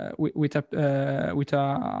with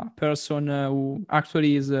a person who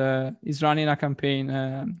actually is running a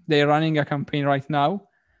campaign. They're running a campaign right now,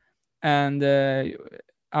 and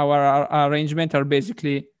our arrangement are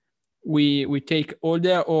basically we take all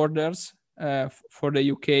their orders for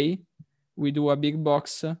the UK. We do a big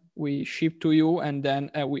box, we ship to you, and then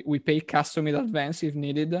we pay custom in advance if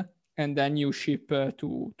needed, and then you ship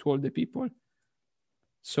to all the people.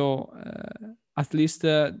 So at least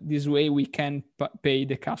this way we can pay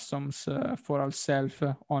the customs for ourselves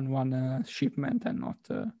on one shipment and not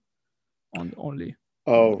on only.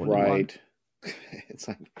 Oh, only right. It's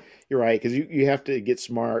like, you're right, because you have to get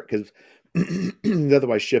smart, because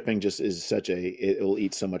otherwise shipping just is it'll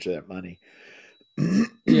eat so much of that money.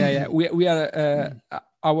 Yeah. We are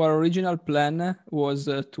our original plan was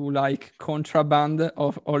to like contraband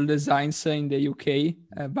of all designs in the UK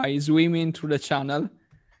by swimming through the channel,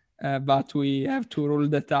 but we have to rule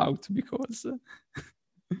that out because.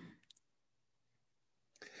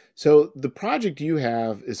 So the project you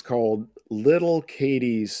have is called Little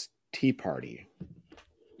Katie's Tea Party.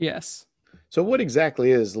 Yes. So what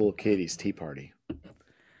exactly is Little Katie's Tea Party?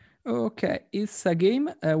 Okay, it's a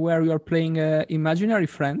game where you are playing imaginary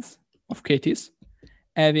friends of Katie's,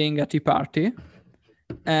 having a tea party,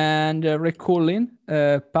 and recalling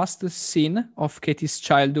past scene of Katie's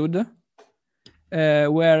childhood,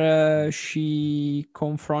 where she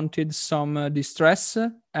confronted some distress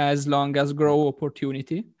as long as grow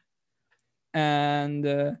opportunity.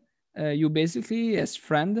 And you basically, as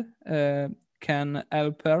friend, can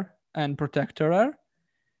help her and protect her.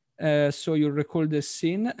 So you recall the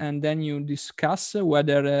scene, and then you discuss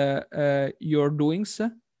whether your doings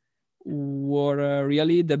were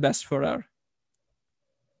really the best for her.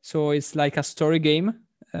 So it's like a story game.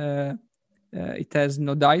 It has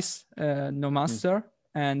no dice, no master,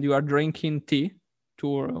 and you are drinking tea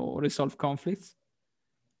to resolve conflicts.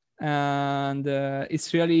 And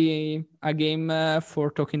it's really a game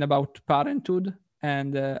for talking about parenthood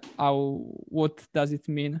and what does it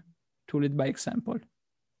mean to lead by example.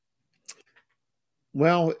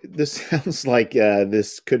 Well, this sounds like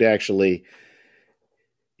this could actually.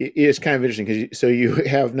 It's kind of interesting because you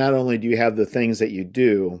have, not only do you have the things that you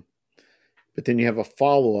do, but then you have a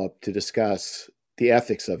follow up to discuss the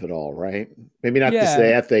ethics of it all, right? Maybe not just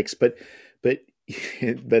the ethics, but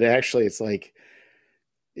actually, it's like,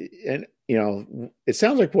 and it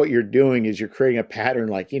sounds like what you're doing is you're creating a pattern.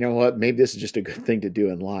 Like, you know what? Maybe this is just a good thing to do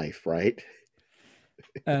in life, right?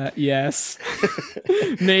 Yes.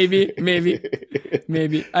 maybe.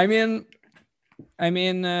 I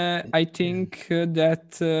mean, I think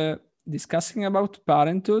that discussing about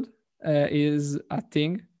parenthood is a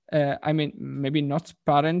thing. I mean, maybe not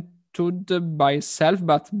parenthood by itself,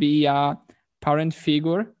 but be a parent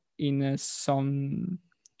figure in some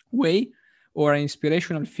way, or an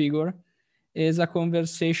inspirational figure, is a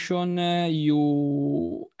conversation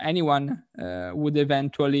anyone would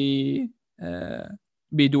eventually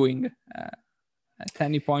be doing at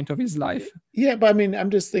any point of his life. Yeah, but I mean, I'm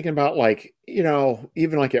just thinking about, like,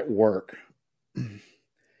 even like at work,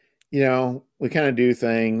 we kind of do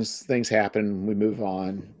things happen, we move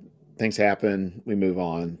on, things happen, we move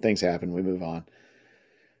on, things happen, we move on.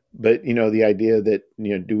 But, the idea that,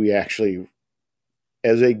 do we actually,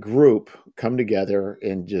 as a group, come together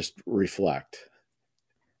and just reflect?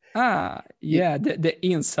 Yeah, the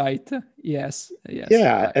insight. Yes.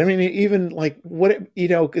 Yeah, I mean, even like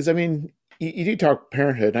because I mean, you do talk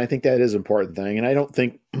parenthood, and I think that is an important thing. And I don't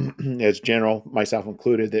think, as general, myself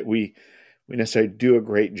included, that we necessarily do a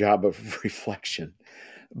great job of reflection.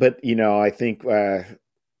 But I think who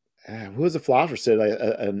was the philosopher said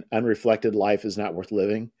an unreflected life is not worth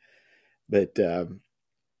living. But I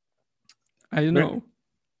don't know.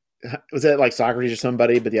 Was that like Socrates or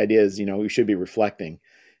somebody? But the idea is, you should be reflecting.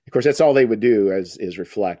 Of course, that's all they would do is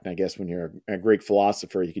reflect. And I guess when you're a Greek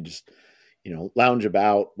philosopher, you could just, lounge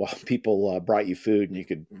about while people brought you food and you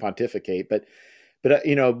could pontificate. But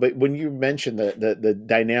when you mention the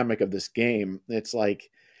dynamic of this game, it's like,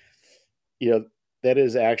 that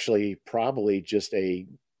is actually probably just a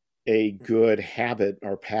a good habit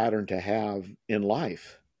or pattern to have in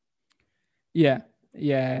life. Yeah,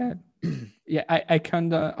 yeah, yeah. I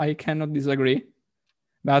cannot disagree.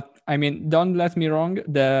 But I mean, don't let me wrong.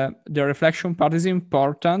 The reflection part is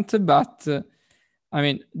important, but I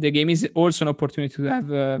mean, the game is also an opportunity to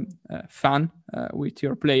have fun with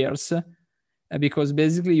your players, because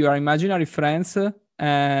basically you are imaginary friends,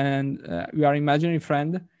 and you are imaginary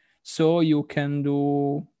friend, so you can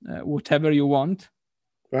do whatever you want,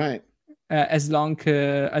 Right. as long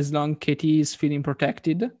Katie is feeling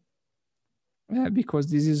protected, because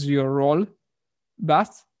this is your role.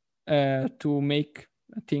 But to make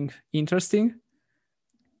things interesting,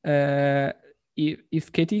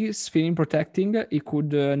 if Katie is feeling protecting, it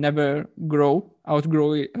could never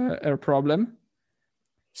outgrow her problem.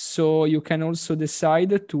 So you can also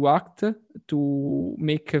decide to act to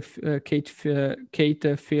make Kate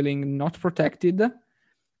feeling not protected,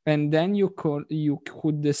 and then you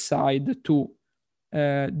could decide to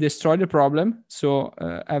destroy the problem, so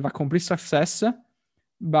have a complete success,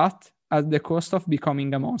 but at the cost of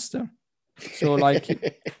becoming a monster. So like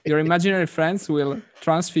your imaginary friends will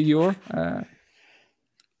transfigure,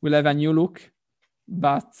 will have a new look,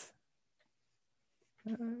 but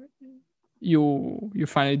you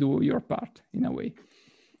finally do your part in a way.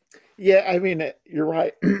 Yeah, I mean, you're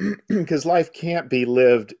right, because life can't be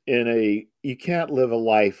lived you can't live a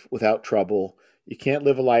life without trouble. You can't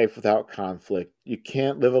live a life without conflict. You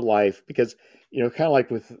can't live a life because, kind of like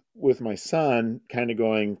with my son, kind of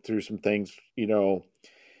going through some things, when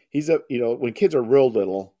kids are real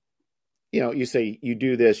little, you say you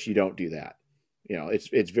do this, you don't do that.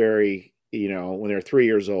 It's very, when they're 3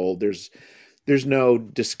 years old, there's no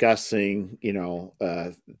discussing,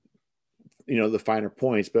 the finer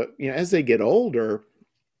points. But as they get older,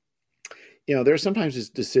 there's sometimes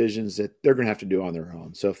just decisions that they're going to have to do on their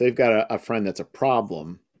own. So if they've got a friend that's a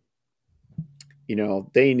problem,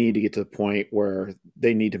 they need to get to the point where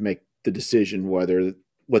they need to make the decision what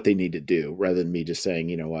they need to do, rather than me just saying,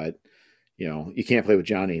 you can't play with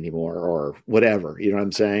Johnny anymore or whatever. You know what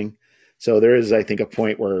I'm saying? So there is, I think, a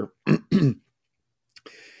point where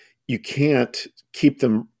you can't keep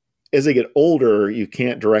them as they get older. You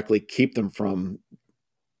can't directly keep them from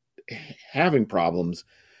having problems,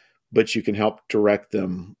 but you can help direct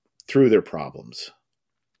them through their problems.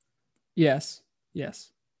 Yes.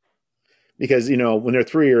 Because, when they're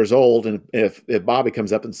 3 years old, and if Bobby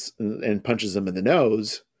comes up and punches them in the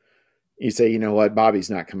nose, you say, you know what, Bobby's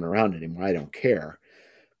not coming around anymore. I don't care.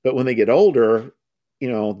 But when they get older,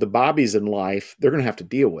 the Bobbies in life, they're going to have to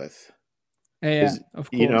deal with. Yeah, of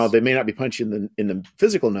course. They may not be punching in the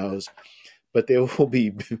physical nose, but they will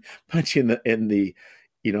be punching in the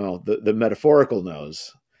metaphorical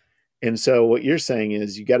nose. And so what you're saying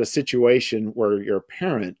is you got a situation where you're a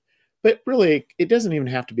parent, but really it doesn't even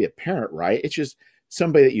have to be a parent, right? It's just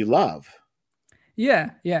somebody that you love.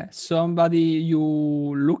 Yeah. Somebody you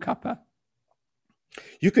look up at.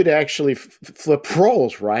 You could actually flip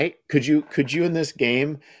roles, right? Could you in this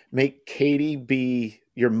game make Katie be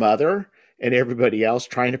your mother and everybody else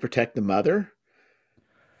trying to protect the mother?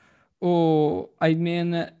 Oh, I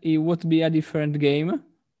mean, it would be a different game,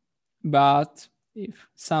 but if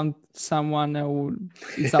someone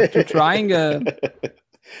is up to trying,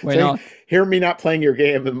 why not? Hear me not playing your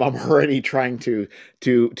game, and I'm already trying to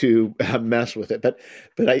mess with it.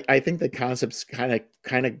 But I think the concept's kind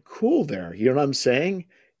of cool there. You know what I'm saying?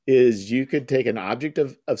 Is you could take an object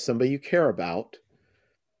of somebody you care about,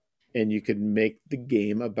 and you could make the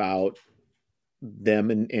game about them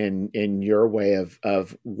and your way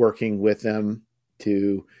of working with them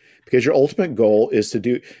because your ultimate goal is to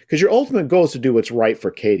do what's right for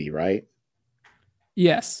Katie, right?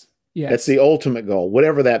 Yes. That's the ultimate goal,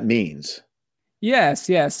 whatever that means. Yes.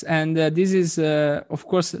 And this is, of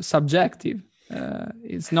course, subjective.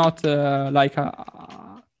 It's not like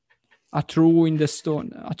a truth in the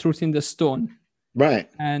stone. Right.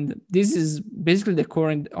 And this is basically the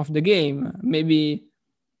core of the game. Maybe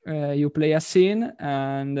you play a scene,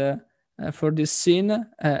 and for this scene,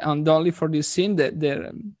 and only for this scene,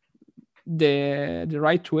 the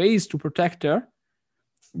right way is to protect her.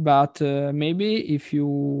 But maybe if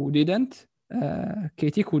you didn't,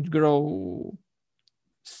 Katie could grow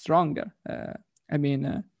stronger. I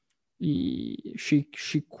mean, she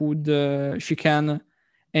can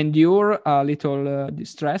endure a little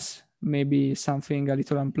distress, maybe something a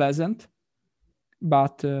little unpleasant,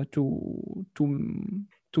 but to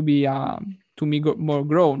be more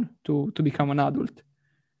grown, to become an adult.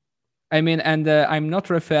 I mean, and I'm not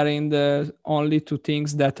referring only to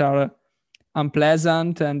things that are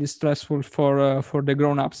unpleasant and distressful for the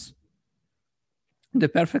grown-ups. The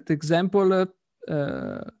perfect example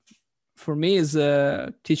for me is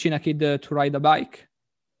teaching a kid to ride a bike.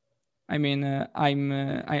 I mean, I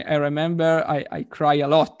remember I cry a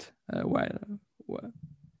lot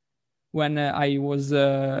when I was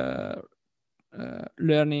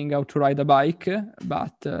learning how to ride a bike,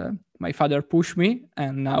 but my father pushed me,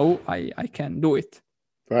 and now I can do it.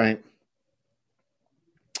 Right.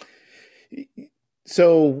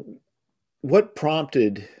 So what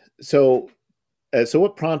prompted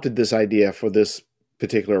what prompted this idea for this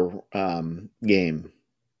particular game?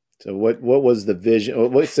 So what was the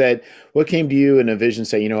vision? What came to you in a vision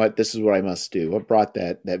saying, you know what, this is what I must do? What brought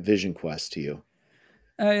that vision quest to you?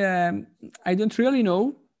 I don't really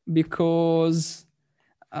know, because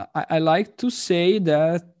I like to say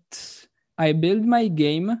that I build my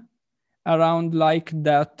game around like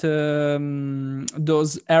that,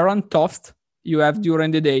 those errand thoughts you have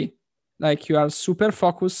during the day. Like you are super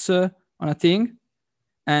focused on a thing,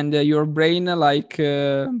 and your brain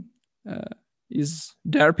is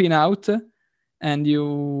derping out, and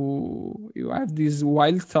you have this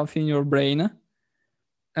wild stuff in your brain.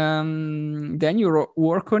 Then you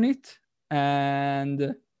work on it,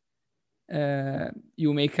 and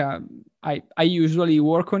you make I usually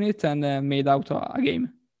work on it and made out a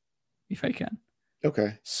game, if I can.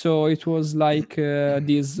 Okay. So it was like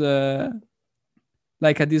this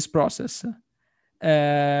process.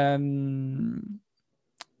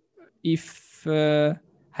 If I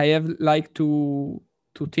have like to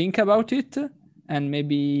think about it and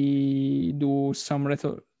maybe do some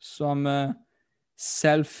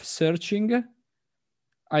self-searching,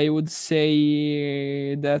 I would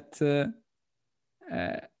say that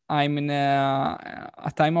I'm in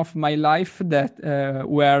a time of my life that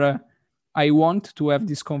where I want to have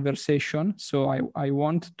this conversation. So I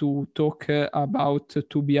want to talk about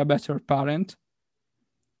to be a better parent.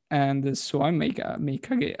 And so I made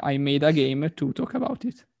a game to talk about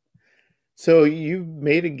it. So you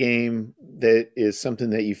made a game that is something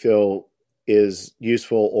that you feel is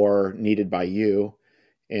useful or needed by you,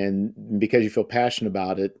 and because you feel passionate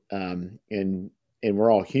about it, and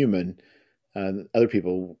we're all human, other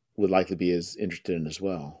people would likely be as interested in as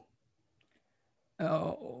well.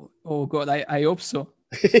 Oh God, I hope so.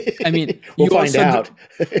 I mean, we'll find out.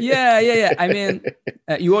 Yeah. I mean,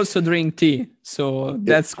 you also drink tea, so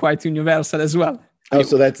that's quite universal as well. Oh,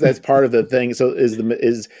 so that's part of the thing. So is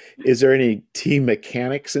there any tea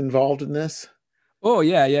mechanics involved in this? Oh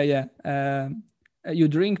yeah. You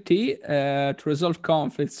drink tea to resolve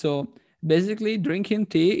conflict. So basically, drinking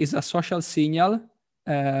tea is a social signal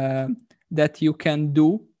that you can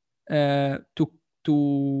do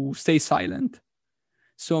to stay silent.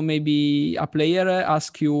 So maybe a player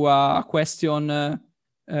asks you a question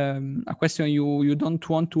you don't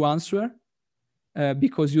want to answer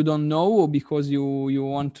because you don't know, or because you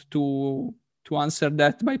want to answer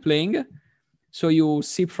that by playing. So you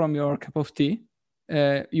sip from your cup of tea.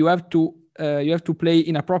 You have to play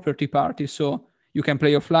in a property party. So you can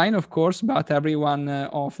play offline, of course, but everyone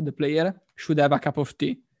of the player should have a cup of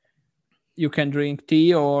tea. You can drink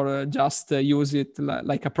tea or just use it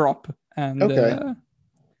like a prop. And okay.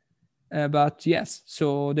 But yes,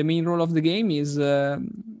 so the main role of the game is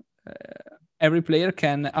every player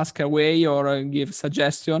can ask away or give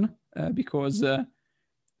suggestion because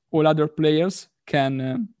all other players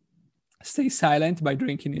can stay silent by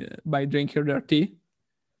drinking their tea.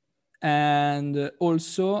 And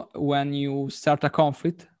also, when you start a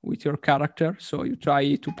conflict with your character, so you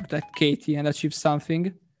try to protect Katie and achieve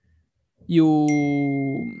something, you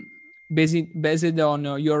based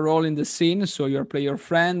on your role in the scene. So you're playing your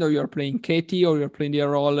friend, or you're playing Katie, or you're playing the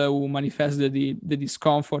role who manifests the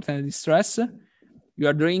discomfort and the distress. You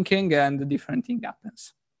are drinking, and a different thing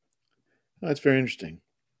happens. That's very interesting.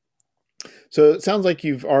 So it sounds like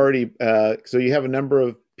you've already so you have a number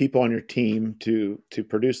of people on your team to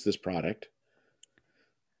produce this product.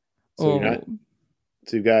 So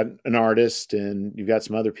so you've got an artist, and you've got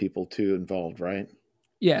some other people too involved, right?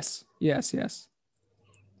 Yes.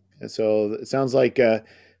 And so it sounds like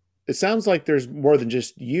there's more than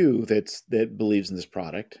just you that believes in this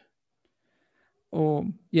product. Oh,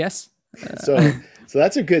 yes. So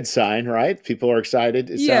that's a good sign, right? People are excited.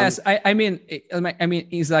 Yes, I mean,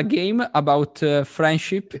 it's a game about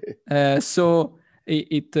friendship. So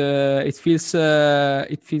it feels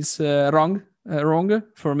wrong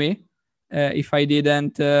for me if I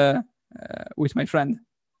didn't with my friend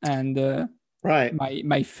and right,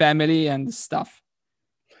 my family and stuff.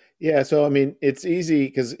 Yeah, so I mean, it's easy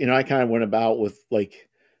because I kind of went about with kind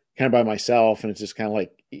of by myself, and it's just kind of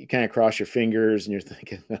like you kind of cross your fingers and you're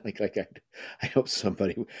thinking I hope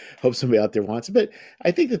somebody out there wants it. But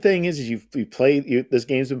I think the thing is you play this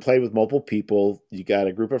game's been played with multiple people. You got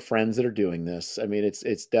a group of friends that are doing this. I mean,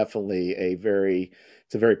 it's definitely a very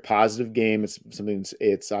positive game. It's something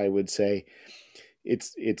I would say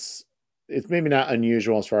it's maybe not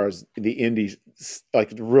unusual as far as the indie,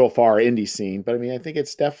 like the real far indie scene, but I mean, I think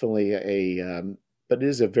it's definitely but it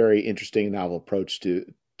is a very interesting, novel approach to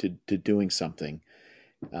doing something,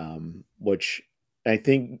 which I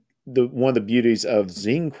think one of the beauties of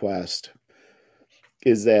Zine Quest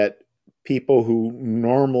is that people who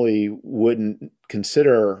normally wouldn't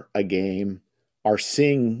consider a game are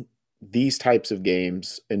seeing these types of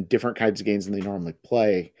games and different kinds of games than they normally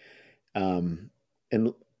play, and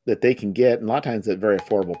that they can get, and a lot of times at very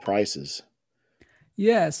affordable prices.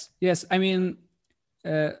 Yes. I mean,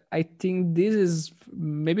 I think this is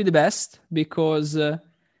maybe the best because of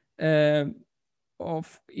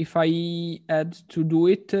if I had to do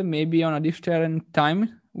it maybe on a different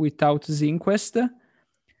time without Zine Quest,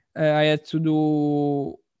 I had to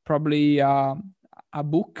do probably a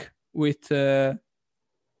book with, I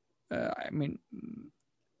mean,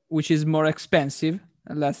 which is more expensive.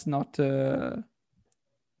 Let's not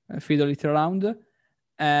fiddle it around.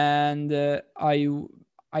 And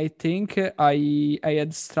I think I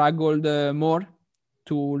had struggled more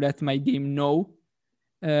to let my game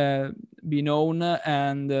be known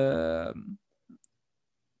and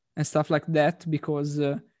stuff like that, because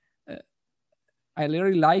I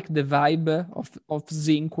really like the vibe of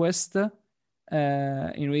Zine Quest,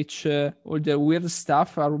 in which all the weird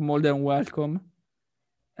stuff are more than welcome.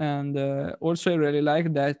 And also I really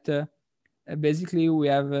like that basically we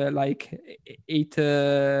have like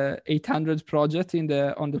 800 projects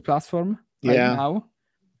on the platform right now.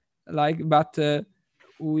 But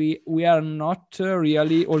we are not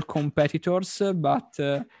really all competitors, but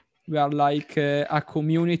we are like a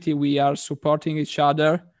community. We are supporting each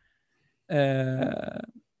other.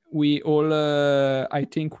 We all, I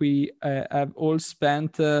think we have all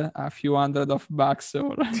spent a few $100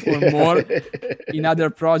 or more in other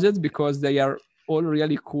projects because they are all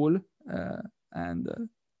really cool.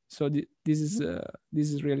 So this is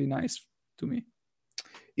really nice to me.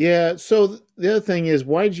 Yeah. So the other thing is,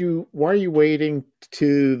 why are you waiting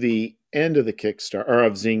to the end of the Kickstarter or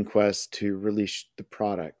of Zine Quest to release the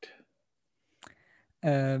product?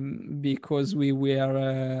 Because we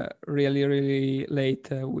were really, really late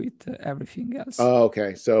with everything else. Oh,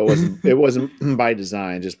 okay. So it wasn't by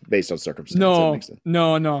design, just based on circumstances.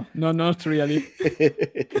 No, not really.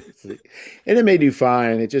 And it may do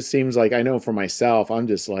fine. It just seems like, I know for myself, I'm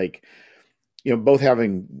just like, both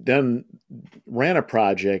having ran a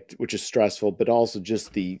project, which is stressful, but also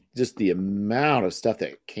just the amount of stuff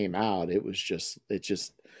that came out.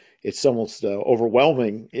 It's almost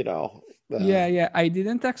overwhelming, Yeah. I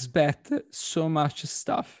didn't expect so much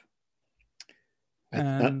stuff.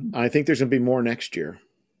 I think there's going to be more next year.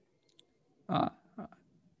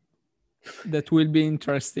 That will be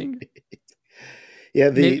interesting. Yeah,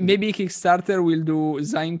 maybe Kickstarter will do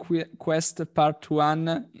Zine Quest Part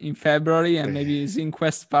 1 in February and maybe Zine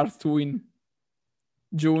Quest Part 2 in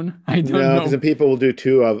June. I don't know. Because then people will do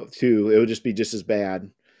two. It will just be just as bad.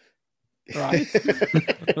 Right.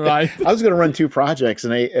 Right. I was going to run two projects,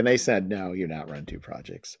 and they said, no, you're not running two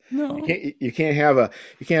projects. No, you can't have a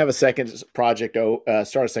second project.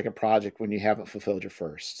 Start a second project when you haven't fulfilled your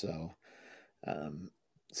first. So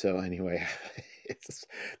anyway,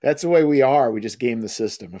 that's the way we are. We just game the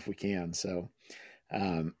system if we can. So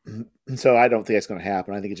I don't think that's going to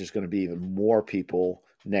happen. I think it's just going to be even more people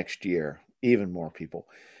next year, even more people,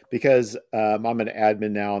 because I'm an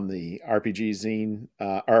admin now on the RPG Zine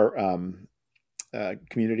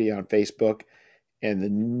community on Facebook, and the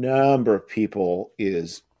number of people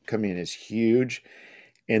is coming in is huge,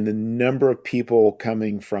 and the number of people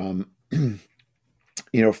coming from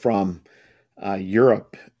from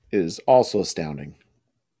Europe is also astounding.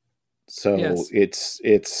 So yes.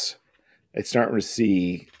 It's starting to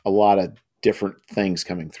see a lot of different things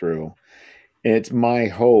coming through, and it's my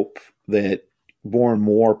hope that more and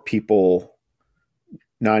more people,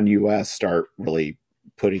 non-US, start really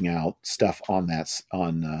putting out stuff on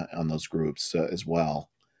those groups as well,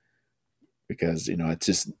 because it's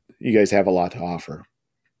just, you guys have a lot to offer.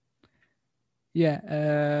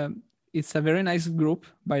 Yeah, it's a very nice group,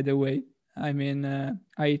 by the way. I mean,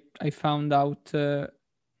 I found out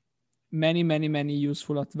many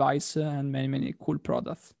useful advice and many cool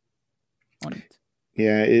products on it.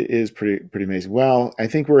 Yeah, it is pretty amazing. Well, I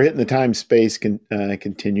think we're hitting the time-space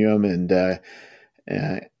continuum, and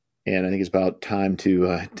and I think it's about time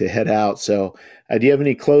to head out. So, do you have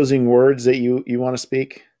any closing words that you want to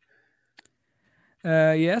speak?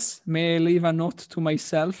 Yes, may I leave a note to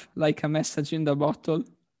myself, like a message in the bottle?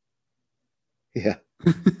 Yeah.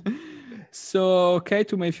 So, okay,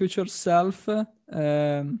 to my future self,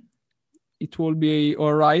 it will be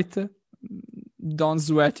all right. Don't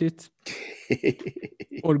sweat it.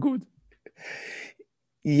 All good.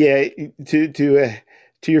 Yeah, to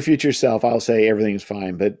your future self, I'll say everything's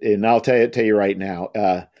fine. And I'll tell you right now,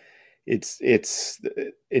 it's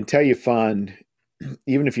until you fund,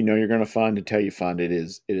 even if you know you're going to fund, until you fund, it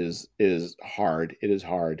is hard. It is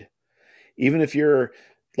hard. Even if you're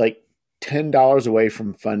like $10 away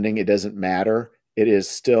from funding, it doesn't matter. It is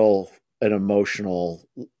still an emotional,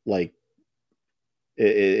 like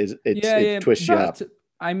it twists you up.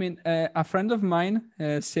 I mean, a friend of mine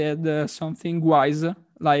said something wise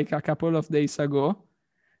like a couple of days ago.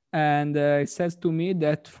 And it says to me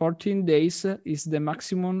that 14 days is the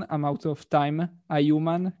maximum amount of time a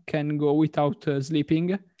human can go without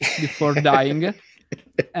sleeping before dying.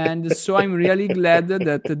 And so I'm really glad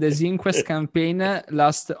that the ZineQuest campaign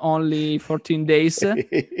lasts only 14 days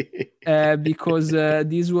because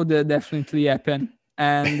this would definitely happen.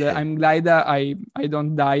 And I'm glad I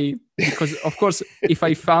don't die because, of course, if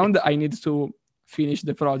I found, I need to finish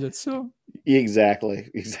the project. So exactly.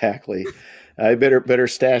 I better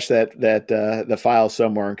stash that the file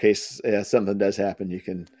somewhere in case something does happen. You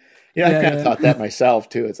can, I've kind of thought that myself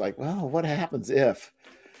too. It's like, well, what happens if,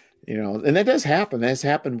 and that does happen. That's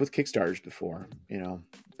happened with Kickstarters before,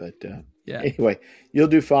 but anyway, you'll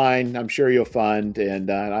do fine. I'm sure you'll fund, and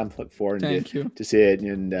I'm looking forward to see it.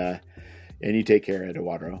 And you take care,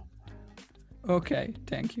 Edoardo. Okay,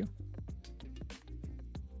 thank you.